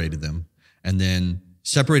 right? Separated them, and then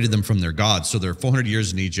separated them from their gods. So they're 400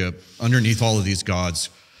 years in Egypt, underneath all of these gods.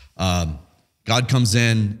 God comes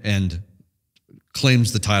in and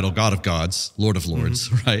claims the title God of Gods, Lord of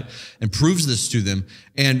Lords, right? And proves this to them.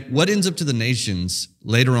 And what ends up to the nations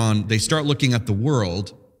later on, they start looking at the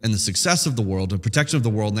world and the success of the world and protection of the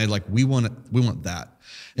world, and they're like, we want that.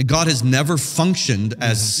 And God has never functioned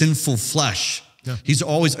as sinful flesh. Yeah. He's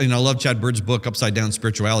always, I love Chad Bird's book, Upside Down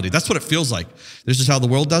Spirituality. That's what it feels like. This is how the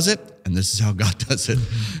world does it, and this is how God does it.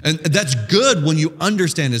 And that's good when you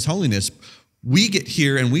understand his holiness. We get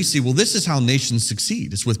here and we see, well, this is how nations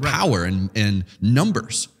succeed. It's with power and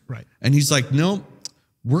numbers. Right. And he's like, no,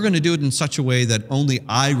 we're going to do it in such a way that only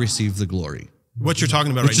I receive the glory. What you're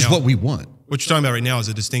talking about right now. Which is what we want. What you're talking about right now is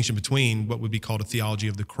a distinction between what would be called a theology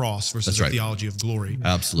of the cross versus a theology of glory.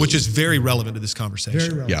 Absolutely. Which is very relevant to this conversation.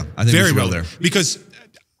 Very relevant. Yeah, I think very relevant. There. Because,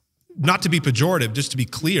 not to be pejorative, just to be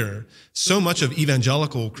clear, so much of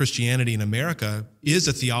evangelical Christianity in America is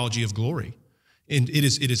a theology of glory. And it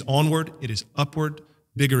is onward, it is upward,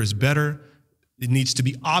 bigger is better. It needs to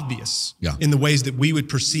be obvious in the ways that we would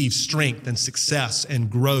perceive strength and success and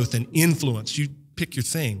growth and influence. You pick your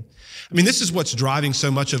thing. I mean, this is what's driving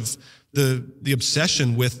so much of the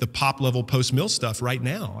obsession with the pop level post-mill stuff right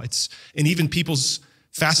now. And even people's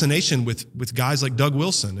fascination with guys like Doug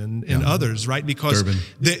Wilson and others, right? Because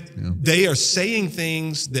they are saying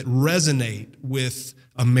things that resonate with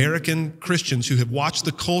American Christians who have watched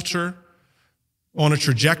the culture on a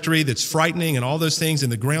trajectory that's frightening and all those things,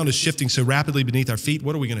 and the ground is shifting so rapidly beneath our feet.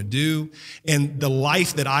 What are we going to do? And the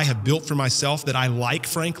life that I have built for myself that I like,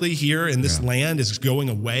 frankly, here in this land is going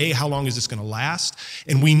away. How long is this going to last?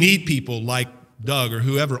 And we need people like Doug or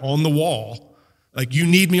whoever on the wall. Like, you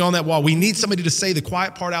need me on that wall. We need somebody to say the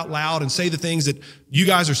quiet part out loud and say the things that you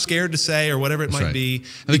guys are scared to say or whatever it might be.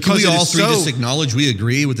 I mean, can we all three just acknowledge we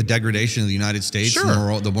agree with the degradation of the United States, the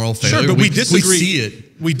moral failure? Sure, but we disagree. We see it.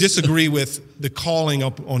 We disagree with the calling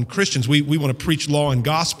up on Christians. We want to preach law and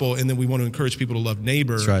gospel, and then we want to encourage people to love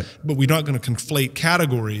neighbor. That's right. But we're not going to conflate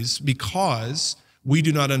categories because we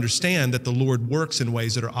do not understand that the Lord works in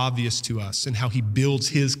ways that are obvious to us and how he builds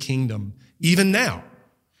his kingdom, even now.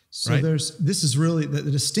 So this is really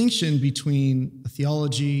the distinction between a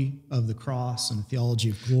theology of the cross and a theology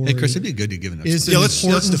of glory. Hey, Chris, it'd be good to give an explanation. Is an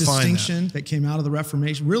important distinction that came out of the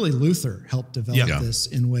Reformation. Really, Luther helped develop this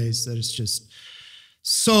in ways that it's just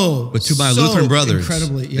But to my Lutheran brothers,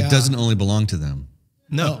 incredibly, it doesn't only belong to them.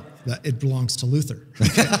 No, it belongs to Luther.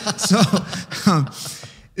 Okay.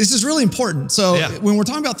 This is really important. So when we're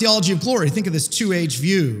talking about theology of glory, think of this two-age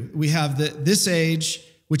view. We have this age,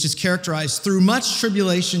 which is characterized through much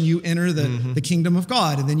tribulation, you enter the kingdom of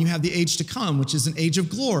God. And then you have the age to come, which is an age of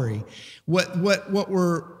glory.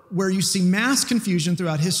 Where you see mass confusion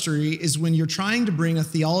throughout history is when you're trying to bring a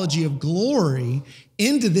theology of glory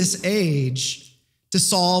into this age to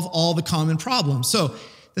solve all the common problems. So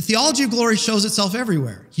the theology of glory shows itself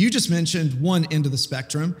everywhere. You just mentioned one end of the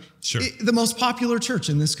spectrum. Sure. The most popular church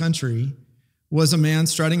in this country was a man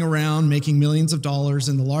strutting around making millions of dollars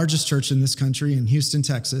in the largest church in this country in Houston,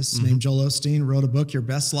 Texas, named Joel Osteen, wrote a book, Your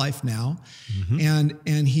Best Life Now. And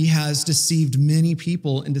he has deceived many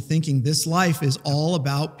people into thinking this life is all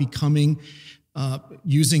about becoming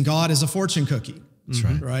using God as a fortune cookie. That's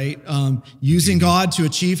right. Right? Using God to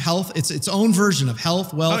achieve health. It's its own version of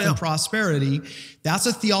health, wealth, and prosperity. That's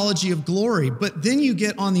a theology of glory. But then you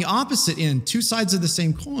get on the opposite end, two sides of the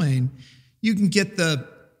same coin. You can get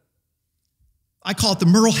I call it the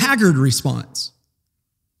Merle Haggard response.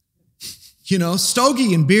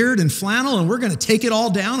 Stogie and beard and flannel, and we're going to take it all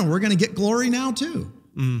down, and we're going to get glory now too.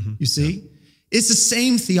 Mm-hmm. You see? It's the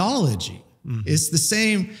same theology. Mm-hmm. It's the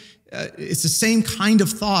same kind of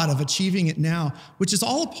thought of achieving it now, which is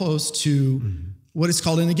all opposed to what is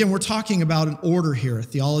called, and again, we're talking about an order here, a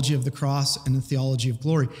theology of the cross and a theology of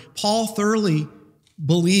glory. Paul thoroughly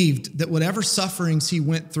believed that whatever sufferings he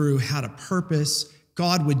went through had a purpose.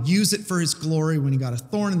 God would use it for his glory. When he got a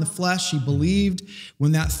thorn in the flesh, he believed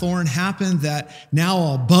when that thorn happened that now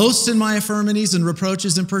I'll boast in my infirmities and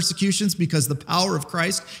reproaches and persecutions because the power of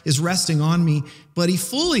Christ is resting on me. But he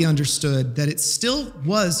fully understood that it still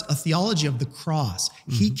was a theology of the cross.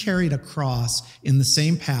 Mm-hmm. He carried a cross in the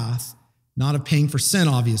same path, not of paying for sin,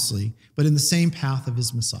 obviously, but in the same path of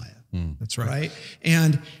his Messiah. That's right.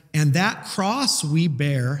 And that cross we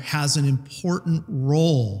bear has an important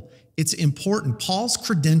role. It's important. Paul's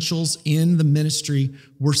credentials in the ministry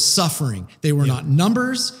were suffering. They were not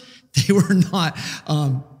numbers. They were not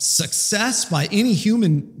success by any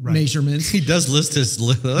human measurements. He does list his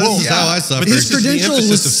list. This is how I suffered. But his credentials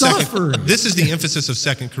was suffering. This is the emphasis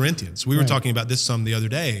of 2 Corinthians. We were talking about this some the other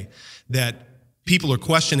day, that people are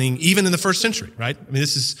questioning, even in the first century, right? I mean,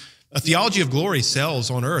 this is a theology of glory sells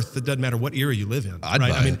on earth. It doesn't matter what era you live in. I'd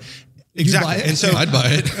buy it. Exactly. And so I'd buy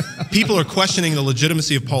it. People are questioning the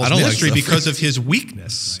legitimacy of Paul's ministry because of his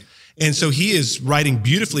weakness. Right. And so he is writing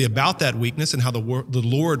beautifully about that weakness and how the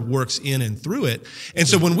Lord works in and through it. And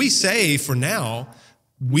so when we say for now,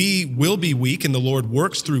 we will be weak and the Lord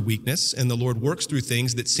works through weakness and the Lord works through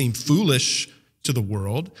things that seem foolish to the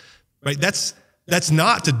world, right? That's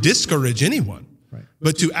not to discourage anyone,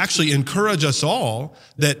 but to actually encourage us all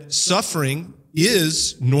that suffering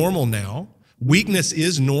is normal now. Weakness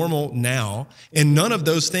is normal now, and none of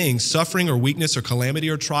those things, suffering or weakness or calamity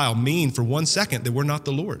or trial, mean for 1 second that we're not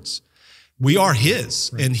the Lord's. We are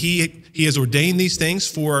his, and he has ordained these things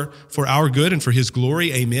for our good and for his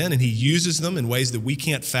glory, amen, and he uses them in ways that we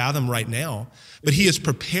can't fathom right now, but he is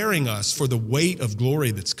preparing us for the weight of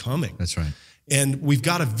glory that's coming. That's right. And we've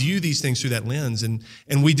got to view these things through that lens. And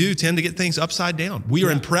we do tend to get things upside down. We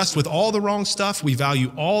are impressed with all the wrong stuff. We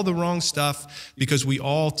value all the wrong stuff because we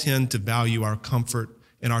all tend to value our comfort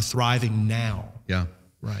and our thriving now. Yeah.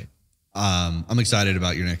 Right. I'm excited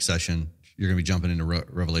about your next session. You're going to be jumping into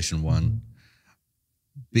Revelation 1.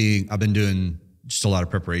 I've been doing just a lot of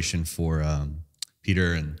preparation for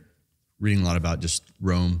Peter and reading a lot about just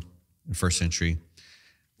Rome in the first century.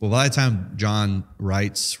 Well, by the time John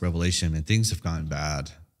writes Revelation, and things have gotten bad,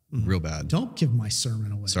 real bad. Don't give my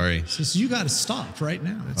sermon away. Sorry. So you got to stop right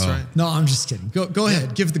now. That's right. No, I'm just kidding. Go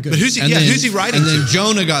ahead. Give the good. But who's he writing and to? then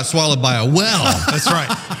Jonah got swallowed by a well. That's right.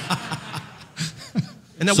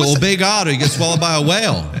 And now so obey God or you get swallowed by a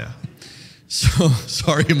whale. Yeah. So,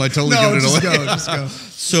 sorry, am I totally giving it away? Just go.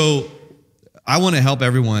 So I want to help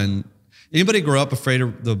everyone. Anybody grow up afraid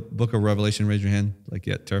of the book of Revelation? Raise your hand.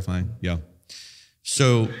 Terrifying. Yeah.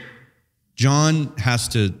 So John has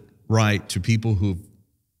to write to people who've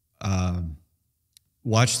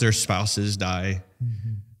watched their spouses die.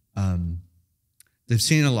 Mm-hmm. They've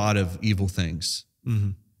seen a lot of evil things.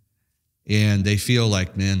 Mm-hmm. And they feel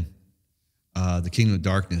like, man, the kingdom of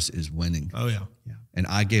darkness is winning. Oh, yeah. And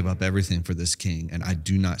I gave up everything for this king, and I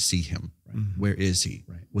do not see him. Right. Mm-hmm. Where is he?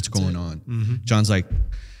 Right. What's going on? Mm-hmm. John's like,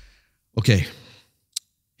 okay,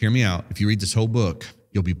 hear me out. If you read this whole book,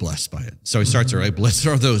 you'll be blessed by it. So he starts, all right, blessed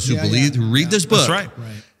are those who believe, who read this book. That's right.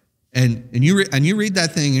 And you read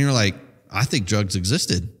that thing and you're like, I think drugs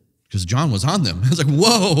existed because John was on them. I was like,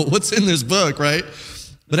 whoa, what's in this book, right?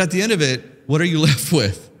 But at the end of it, what are you left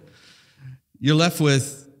with? You're left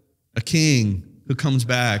with a king who comes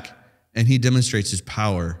back and he demonstrates his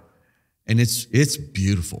power. And it's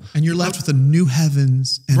beautiful. And you're left with a new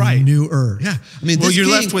heavens and a new earth. Yeah. I mean,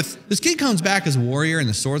 left with this king comes back as a warrior and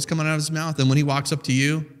the sword's coming out of his mouth. And when he walks up to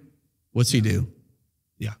you, what's he do?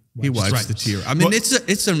 Yeah. He wipes the tear. I mean, it's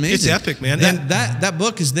amazing. It's epic, man. That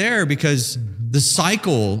book is there because the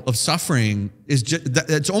cycle of suffering is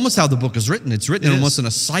it's almost how the book is written. It's written almost in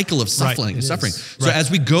a cycle of suffering. So as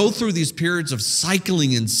we go through these periods of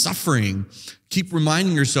cycling and suffering, keep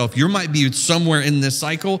reminding yourself, you might be somewhere in this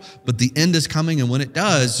cycle, but the end is coming. And when it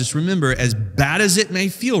does, just remember, as bad as it may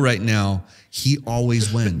feel right now, he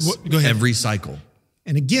always wins every cycle.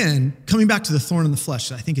 And again, coming back to the thorn in the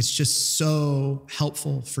flesh, I think it's just so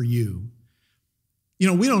helpful for you. You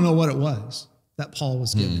know, we don't know what it was that Paul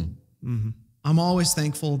was given. Mm-hmm. I'm always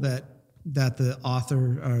thankful that the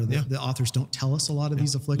author or the authors don't tell us a lot of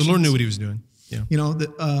these afflictions. The Lord knew what he was doing. Yeah. You know,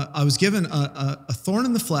 I was given a thorn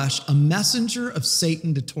in the flesh, a messenger of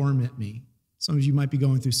Satan to torment me. Some of you might be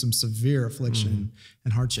going through some severe affliction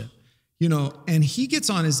and hardship. You know, and he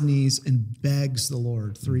gets on his knees and begs the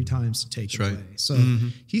Lord 3 times to take it away. So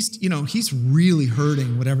he's really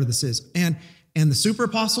hurting, whatever this is. And the super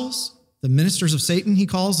apostles, the ministers of Satan, he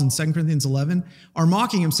calls in 2 Corinthians 11, are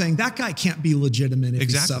mocking him, saying that guy can't be legitimate if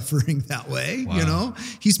he's suffering that way. Wow. You know,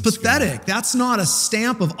 he's pathetic. Good. That's not a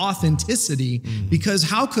stamp of authenticity, because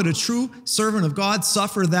how could a true servant of God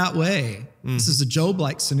suffer that way? This is a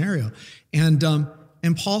Job-like scenario.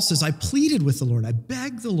 And Paul says, I pleaded with the Lord. I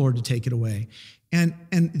begged the Lord to take it away. And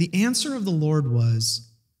the answer of the Lord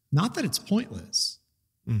was not that it's pointless.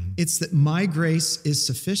 It's that my grace is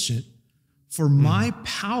sufficient, for my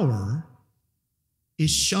power is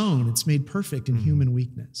shown. It's made perfect in human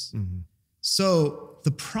weakness. So the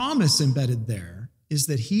promise embedded there is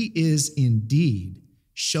that he is indeed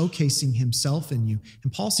showcasing himself in you.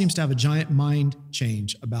 And Paul seems to have a giant mind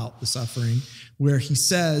change about the suffering, where he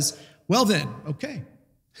says, well then, okay,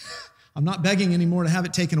 I'm not begging anymore to have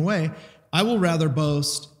it taken away. I will rather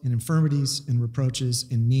boast in infirmities and reproaches,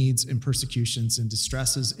 in needs and persecutions and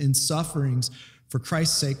distresses, in sufferings for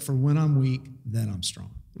Christ's sake, for when I'm weak, then I'm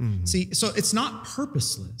strong. See, so it's not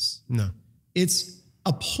purposeless. No. It's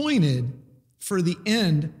appointed for the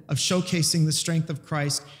end of showcasing the strength of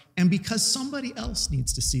Christ, and because somebody else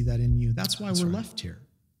needs to see that in you. That's why we're left here.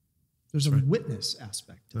 There's a witness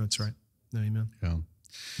aspect. That's right. Amen. Yeah.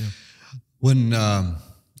 When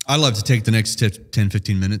I love to take the next 10,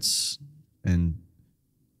 15 minutes, and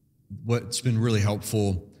what's been really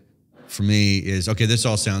helpful for me is, okay, this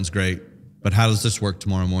all sounds great, but how does this work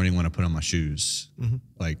tomorrow morning when I put on my shoes?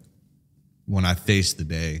 Like when I face the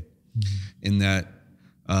day? In that,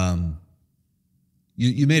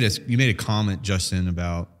 you made a comment, Justin,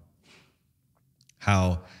 about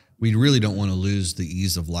how we really don't want to lose the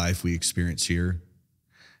ease of life we experience here.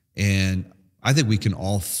 And I think we can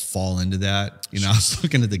all fall into that. You know, I was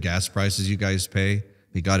looking at the gas prices you guys pay.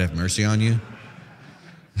 May God have mercy on you.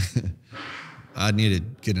 I'd need to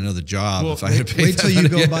get another job if I had to pay wait that. till you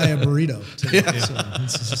go buy a burrito. So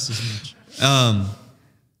it's just as much.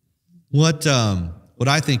 What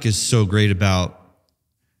I think is so great about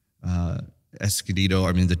Escondido,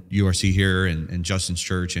 I mean the URC here and Justin's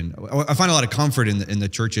church, and I find a lot of comfort in the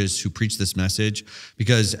churches who preach this message,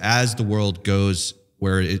 because as the world goes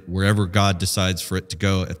wherever God decides for it to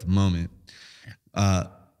go at the moment,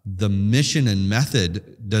 the mission and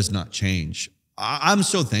method does not change. I'm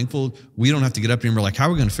so thankful we don't have to get up here and we're like, how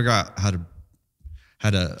are we going to figure out how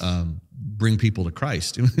to bring people to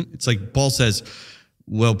Christ? It's like Paul says,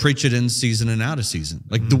 well, preach it in season and out of season.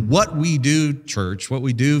 Like what we do, church, what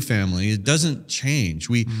we do, family, it doesn't change.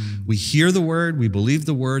 We hear the word, we believe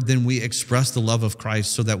the word, then we express the love of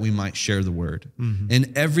Christ so that we might share the word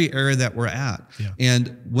in every area that we're at. Yeah.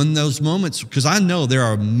 And when those moments, because I know there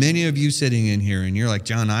are many of you sitting in here and you're like,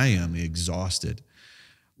 John, I am exhausted.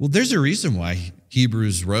 Well, there's a reason why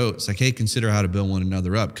Hebrews wrote, it's like, hey, consider how to build one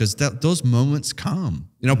another up, because those moments come.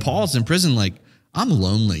 You know, Paul's in prison like, I'm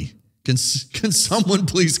lonely. Can someone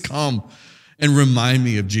please come and remind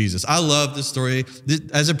me of Jesus? I love this story.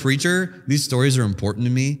 As a preacher, these stories are important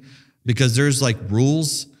to me because there's like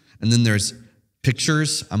rules and then there's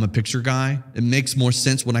pictures. I'm a picture guy. It makes more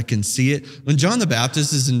sense when I can see it. When John the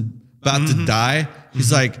Baptist is about to die,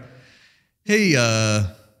 he's like, hey,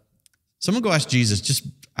 someone go ask Jesus.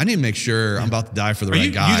 I need to make sure I'm about to die for the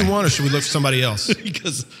right guy. Are you the one, or should we look for somebody else?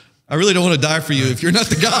 Because I really don't want to die for you if you're not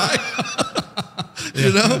the guy.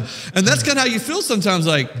 You know? And that's kind of how you feel sometimes,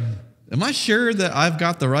 like, am I sure that I've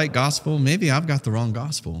got the right gospel? Maybe I've got the wrong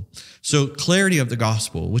gospel. So clarity of the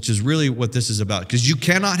gospel, which is really what this is about, because you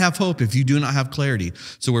cannot have hope if you do not have clarity.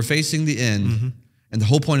 So we're facing the end, and the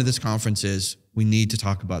whole point of this conference is we need to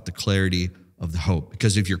talk about the clarity of the hope,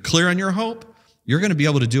 because if you're clear on your hope, you're going to be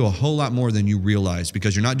able to do a whole lot more than you realize,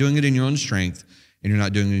 because you're not doing it in your own strength and you're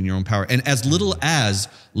not doing it in your own power. And as little as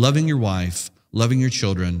loving your wife, loving your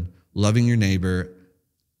children, loving your neighbor,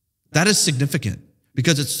 that is significant,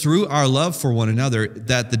 because it's through our love for one another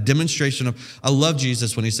that the demonstration of, I love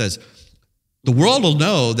Jesus when he says, the world will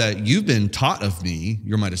know that you've been taught of me,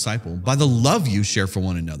 you're my disciple, by the love you share for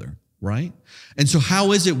one another, right? And so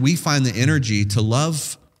how is it we find the energy to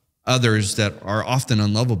love others that are often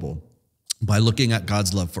unlovable? By looking at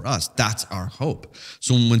God's love for us. That's our hope.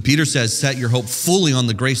 So when Peter says, set your hope fully on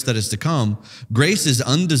the grace that is to come, grace is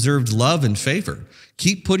undeserved love and favor.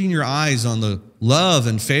 Keep putting your eyes on the love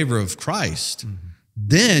and favor of Christ.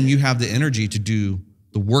 Then you have the energy to do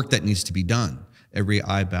the work that needs to be done. every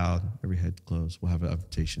eye bowed, every head closed. We'll have an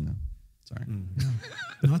invitation now. Sorry. Yeah.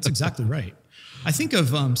 No, that's exactly right. I think of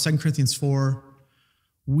 2 Corinthians 4,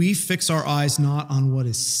 we fix our eyes not on what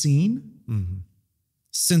is seen,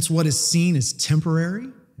 since what is seen is temporary,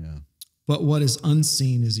 but what is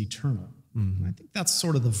unseen is eternal. And I think that's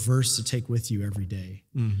sort of the verse to take with you every day.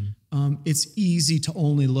 It's easy to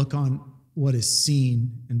only look on what is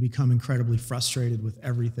seen and become incredibly frustrated with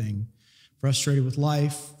everything. Frustrated with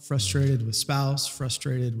life, frustrated with spouse,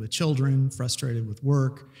 frustrated with children, frustrated with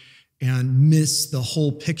work, and miss the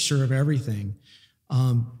whole picture of everything.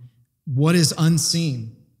 What is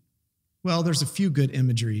unseen? Well, there's a few good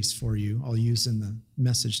imageries for you I'll use in the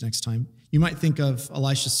message next time. You might think of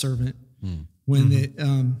Elisha's servant when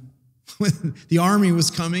the army was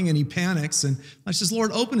coming and he panics and Elisha says,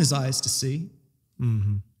 Lord, open his eyes to see.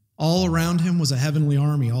 All around him was a heavenly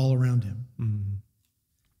army all around him,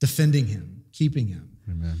 defending him, keeping him.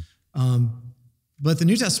 Amen. But the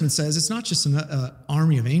New Testament says it's not just an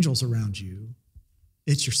army of angels around you.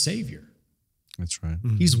 It's your Savior. That's right.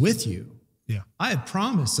 He's with you. Yeah. I have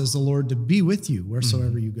promised, says the Lord, to be with you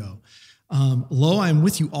wheresoever you go. Lo, I am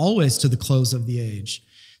with you always to the close of the age.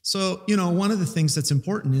 So, one of the things that's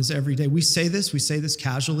important is every day we say this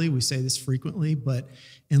casually, we say this frequently, but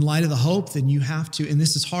in light of the hope, then you have to, and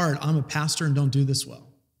this is hard, I'm a pastor and don't do this well.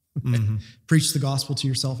 Okay? Preach the gospel to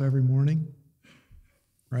yourself every morning,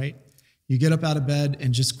 right? You get up out of bed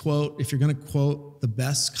and just quote, if you're going to quote the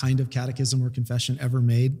best kind of catechism or confession ever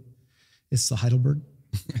made, it's the Heidelberg.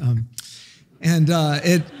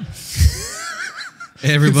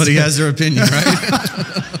 Everybody has their opinion,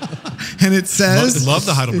 right? And it says, love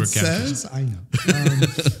the Heidelberg it catechism. says, I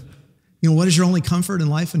know. What is your only comfort in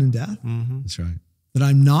life and in death? That's right. That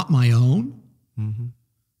I'm not my own.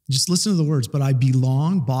 Just listen to the words, but I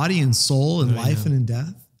belong, body and soul, in life and in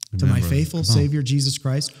death, to my faithful Savior, Jesus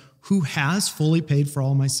Christ, who has fully paid for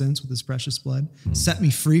all my sins with his precious blood, set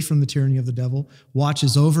me free from the tyranny of the devil,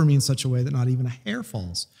 watches over me in such a way that not even a hair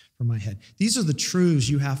falls from my head. These are the truths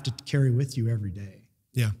you have to carry with you every day.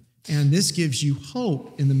 Yeah. And this gives you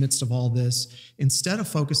hope in the midst of all this, instead of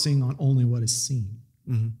focusing on only what is seen.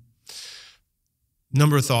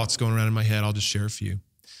 Number of thoughts going around in my head. I'll just share a few.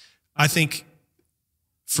 I think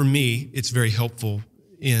for me, it's very helpful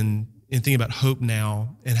in thinking about hope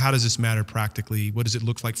now and how does this matter practically? What does it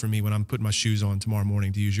look like for me when I'm putting my shoes on tomorrow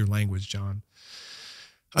morning, to use your language, John?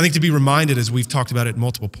 I think to be reminded, as we've talked about at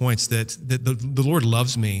multiple points, that the Lord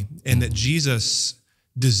loves me and that Jesus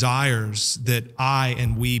desires that I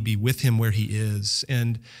and we be with him where he is,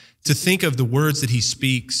 and to think of the words that he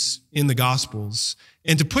speaks in the Gospels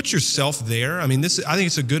and to put yourself there. I mean, I think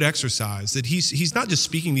it's a good exercise that he's not just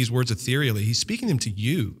speaking these words ethereally, he's speaking them to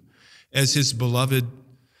you as his beloved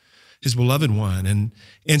one.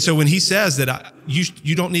 And so when he says that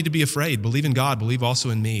you don't need to be afraid, believe in God, believe also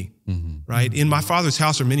in me, right? In my Father's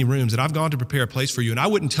house are many rooms, and I've gone to prepare a place for you. And I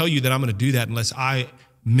wouldn't tell you that I'm going to do that unless I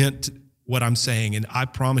meant what I'm saying, and I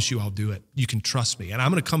promise you I'll do it. You can trust me, and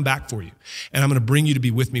I'm going to come back for you, and I'm going to bring you to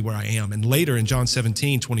be with me where I am. And later in John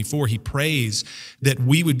 17:24, he prays that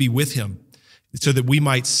we would be with him so that we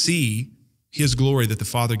might see his glory that the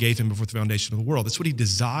Father gave him before the foundation of the world. That's what he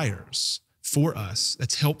desires for us.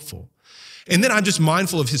 That's helpful. And then I'm just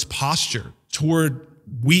mindful of his posture toward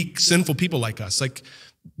weak, sinful people like us, like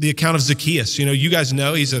the account of Zacchaeus. You guys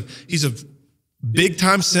know he's a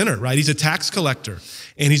big-time sinner, right? He's a tax collector,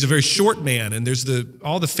 and he's a very short man, and there's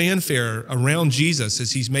all the fanfare around Jesus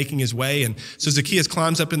as he's making his way. And so Zacchaeus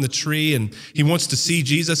climbs up in the tree, and he wants to see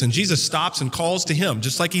Jesus, and Jesus stops and calls to him,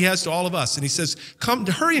 just like he has to all of us. And he says,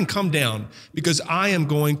 hurry and come down, because I am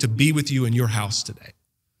going to be with you in your house today.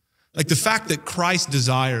 Like the fact that Christ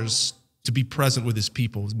desires to be present with his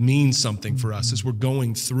people means something for us as we're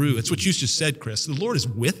going through. It's what you just said, Chris. The Lord is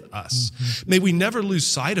with us. May we never lose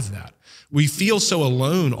sight of that. We feel so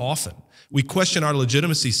alone often. We question our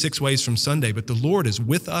legitimacy 6 ways from Sunday, but the Lord is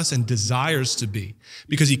with us and desires to be,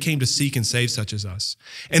 because he came to seek and save such as us.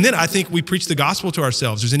 And then I think we preach the gospel to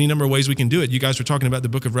ourselves. There's any number of ways we can do it. You guys were talking about the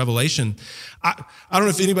book of Revelation. I don't know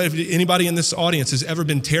if anybody in this audience has ever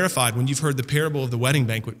been terrified when you've heard the parable of the wedding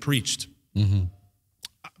banquet preached.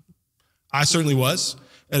 I certainly was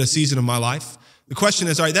at a season of my life. The question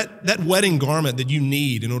is, all right, that wedding garment that you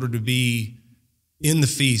need in order to be in the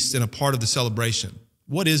feast and a part of the celebration,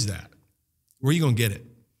 what is that? Where are you going to get it?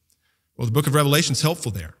 Well, the book of Revelation is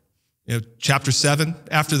helpful there. Chapter 7,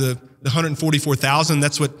 after the 144,000,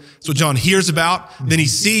 that's what John hears about. Then he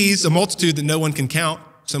sees a multitude that no one can count.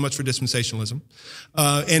 So much for dispensationalism.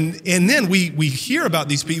 And then we hear about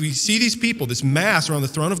these people, we see these people, this mass around the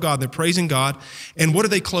throne of God, and they're praising God. And what are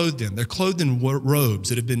they clothed in? They're clothed in robes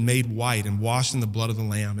that have been made white and washed in the blood of the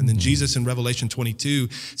Lamb. And then Jesus in Revelation 22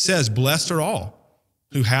 says, blessed are all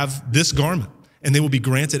who have this garment, and they will be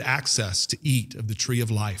granted access to eat of the tree of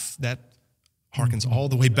life. That harkens all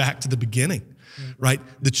the way back to the beginning. Right?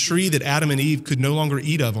 The tree that Adam and Eve could no longer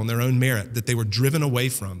eat of on their own merit, that they were driven away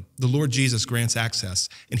from. The Lord Jesus grants access,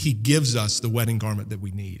 and he gives us the wedding garment that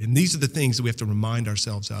we need. And these are the things that we have to remind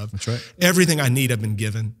ourselves of. That's right. Everything I need, I've been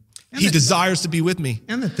given. He desires to be with me.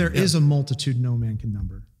 And that there is a multitude no man can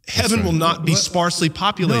number. Heaven will not be sparsely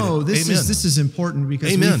populated. No, this is important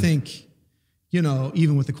because we think,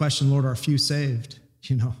 even with the question, Lord, are few saved?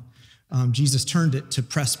 Jesus turned it to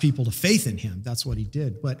press people to faith in him. That's what he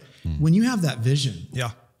did. But when you have that vision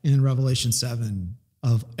in Revelation 7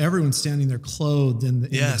 of everyone standing there clothed in the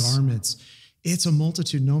garments, it's a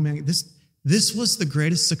multitude, no man. This was the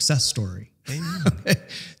greatest success story. Amen.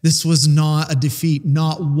 This was not a defeat.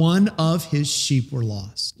 Not one of his sheep were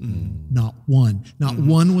lost. Not one. Not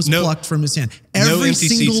one was plucked from his hand. Every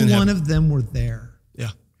single one of them were there.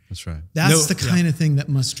 That's right. That's the kind of thing that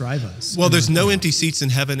must drive us. Well, there's no empty seats in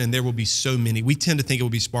heaven, and there will be so many. We tend to think it will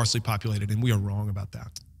be sparsely populated, and we are wrong about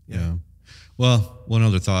that. Yeah. Well, one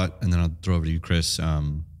other thought, and then I'll throw over to you, Chris.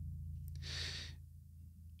 One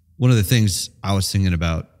of the things I was thinking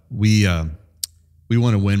about, we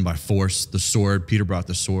want to win by force, the sword. Peter brought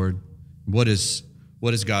the sword. What does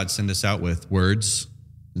God send us out with? Words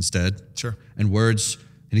instead. Sure. And words,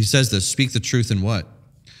 and he says this, speak the truth in what?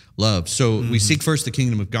 Love. So we seek first the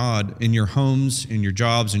kingdom of God in your homes, in your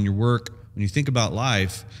jobs, in your work. When you think about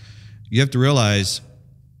life, you have to realize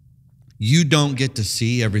you don't get to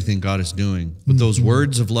see everything God is doing. But those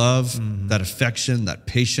words of love, that affection, that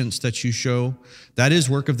patience that you show, that is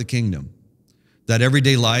work of the kingdom. That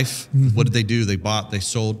everyday life, what did they do? They bought, they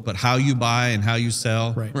sold. But how you buy and how you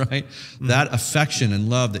sell, right? That affection and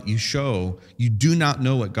love that you show, you do not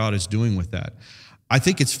know what God is doing with that. I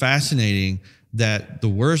think it's fascinating that the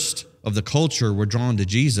worst of the culture were drawn to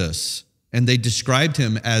Jesus, and they described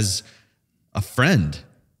him as a friend.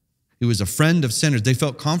 He was a friend of sinners. They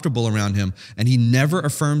felt comfortable around him, and he never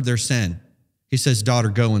affirmed their sin. He says, daughter,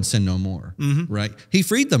 go and sin no more, right? He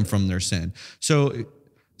freed them from their sin. So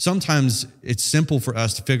sometimes it's simple for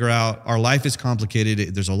us to figure out our life is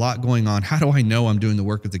complicated. There's a lot going on. How do I know I'm doing the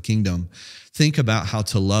work of the kingdom? Think about how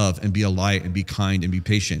to love and be a light and be kind and be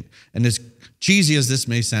patient. And as cheesy as this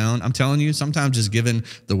may sound, I'm telling you, sometimes just giving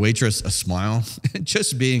the waitress a smile and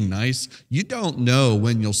just being nice, you don't know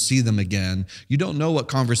when you'll see them again. You don't know what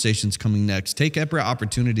conversation's coming next. Take every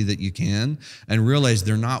opportunity that you can and realize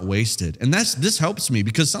they're not wasted. And this helps me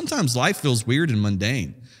because sometimes life feels weird and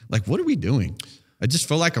mundane. Like, what are we doing? I just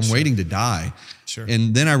feel like I'm waiting to die. Sure.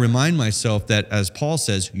 And then I remind myself that, as Paul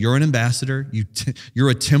says, you're an ambassador.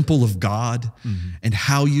 You're a temple of God. And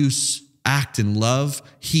how you act in love,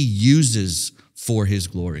 he uses for his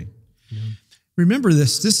glory. Remember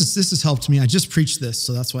this. This has helped me. I just preached this,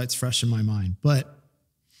 so that's why it's fresh in my mind. But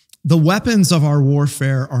the weapons of our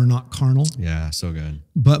warfare are not carnal. Yeah, so good.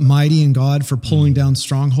 But mighty in God for pulling down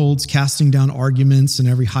strongholds, casting down arguments and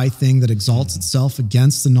every high thing that exalts itself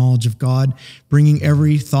against the knowledge of God, bringing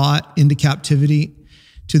every thought into captivity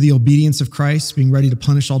to the obedience of Christ, being ready to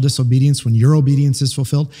punish all disobedience when your obedience is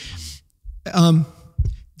fulfilled.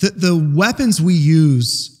 The weapons we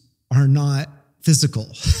use are not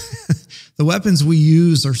physical. The weapons we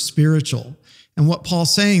use are spiritual. And what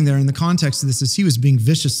Paul's saying there in the context of this is he was being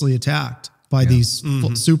viciously attacked by these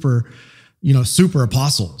super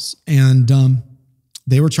apostles. And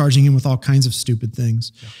they were charging him with all kinds of stupid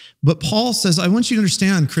things. Yeah. But Paul says, I want you to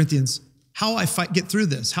understand, Corinthians, how I get through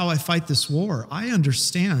this, how I fight this war. I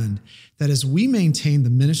understand that as we maintain the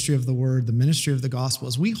ministry of the word, the ministry of the gospel,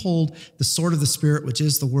 as we hold the sword of the Spirit, which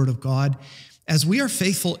is the word of God, as we are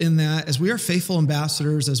faithful in that, as we are faithful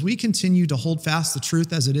ambassadors, as we continue to hold fast the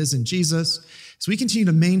truth as it is in Jesus, as we continue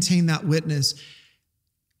to maintain that witness,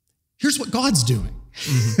 here's what God's doing.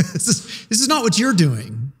 This is not what you're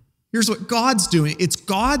doing. Here's what God's doing. It's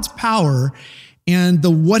God's power,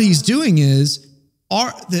 and what he's doing is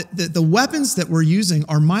the weapons that we're using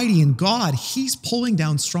are mighty in God. He's pulling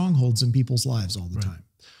down strongholds in people's lives all the time.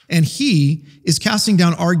 And he is casting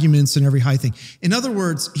down arguments and every high thing. In other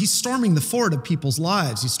words, he's storming the fort of people's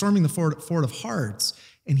lives. He's storming the fort of hearts.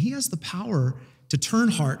 And he has the power to turn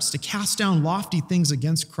hearts, to cast down lofty things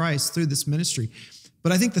against Christ through this ministry.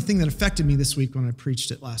 But I think the thing that affected me this week when I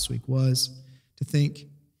preached it last week was to think,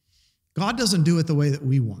 God doesn't do it the way that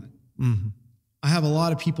we want. I have a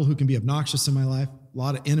lot of people who can be obnoxious in my life, a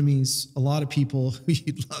lot of enemies, a lot of people who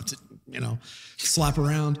you'd love to slap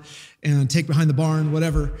around and take behind the barn,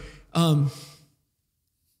 whatever.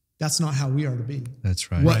 That's not how we are to be.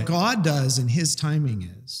 That's right. What God does in his timing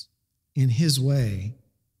is, in his way,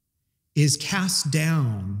 is cast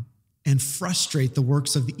down and frustrate the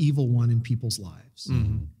works of the evil one in people's lives.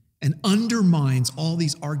 Mm-hmm. And undermines all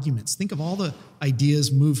these arguments. Think of all the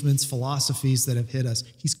ideas, movements, philosophies that have hit us.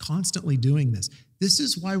 He's constantly doing this. This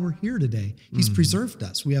is why we're here today. He's preserved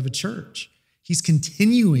us. We have a church. He's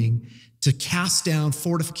continuing to cast down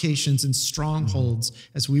fortifications and strongholds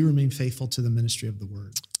as we remain faithful to the ministry of the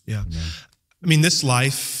word. Yeah. I mean, this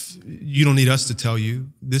life, you don't need us to tell you,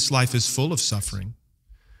 this life is full of suffering.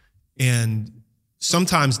 And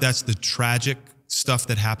sometimes that's the tragic stuff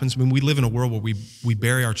that happens when we live in a world where we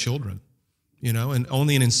bury our children, and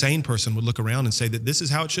only an insane person would look around and say that this is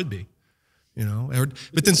how it should be,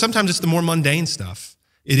 But then sometimes it's the more mundane stuff.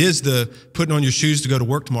 It is the putting on your shoes to go to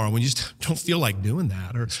work tomorrow when you just don't feel like doing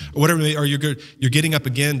that, or whatever. Or you're getting up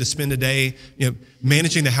again to spend a day,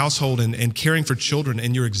 managing the household and caring for children,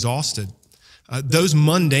 and you're exhausted. Those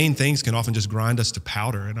mundane things can often just grind us to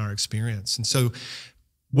powder in our experience. And so,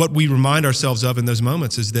 what we remind ourselves of in those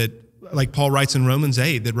moments is that, like Paul writes in Romans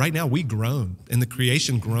 8, that right now we groan and the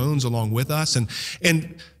creation groans along with us. And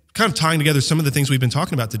kind of tying together some of the things we've been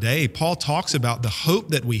talking about today, Paul talks about the hope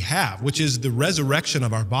that we have, which is the resurrection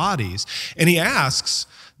of our bodies. And he asks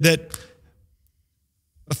that,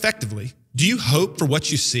 effectively, do you hope for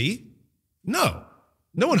what you see? No.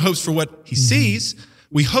 No one hopes for what he sees.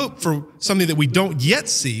 We hope for something that we don't yet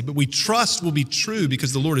see, but we trust will be true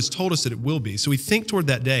because the Lord has told us that it will be. So we think toward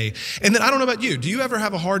that day. And then I don't know about you. Do you ever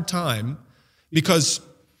have a hard time because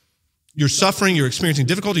you're suffering, you're experiencing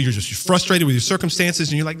difficulty, you're frustrated with your circumstances,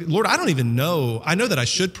 and you're like, Lord, I don't even know. I know that I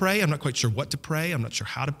should pray. I'm not quite sure what to pray. I'm not sure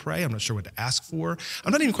how to pray. I'm not sure what to ask for.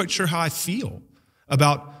 I'm not even quite sure how I feel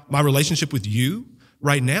about my relationship with you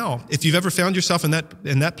right now. If you've ever found yourself in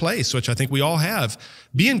that place, which I think we all have,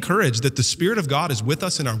 be encouraged that the Spirit of God is with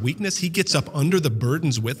us in our weakness. He gets up under the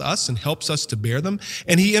burdens with us and helps us to bear them.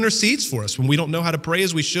 And he intercedes for us when we don't know how to pray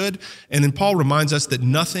as we should. And then Paul reminds us that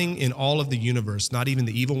nothing in all of the universe, not even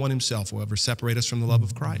the evil one himself, will ever separate us from the love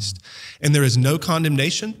of Christ. And there is no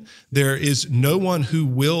condemnation. There is no one who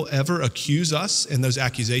will ever accuse us, and those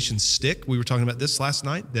accusations stick. We were talking about this last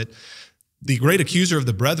night, that the great accuser of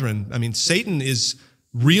the brethren, Satan is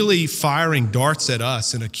really firing darts at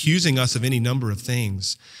us and accusing us of any number of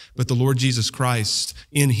things. But the Lord Jesus Christ,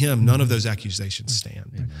 in him, none of those accusations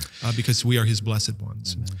stand because we are his blessed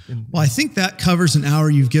ones. Well, I think that covers an hour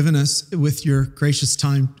you've given us with your gracious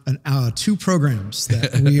time, 2 programs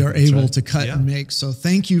that we are able to cut and make. So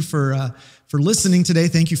thank you for listening today.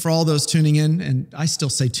 Thank you for all those tuning in. And I still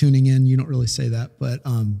say tuning in. You don't really say that, but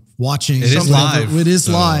watching. It is live. It is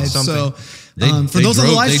live. So for those on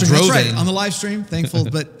the live stream, that's right, on the live stream, thankful.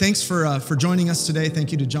 But thanks for joining us today.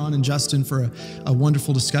 Thank you to Jon and Justin for a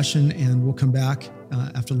wonderful discussion. And we'll come back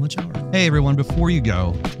after lunch hour. Hey, everyone. Before you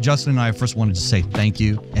go, Justin and I first wanted to say thank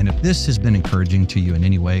you. And if this has been encouraging to you in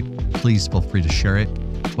any way, please feel free to share it.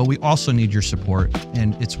 But we also need your support.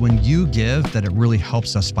 And it's when you give that it really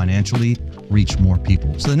helps us financially reach more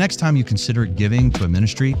people. So the next time you consider giving to a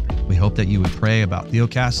ministry, we hope that you would pray about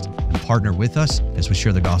Theocast and partner with us as we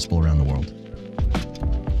share the gospel around the world.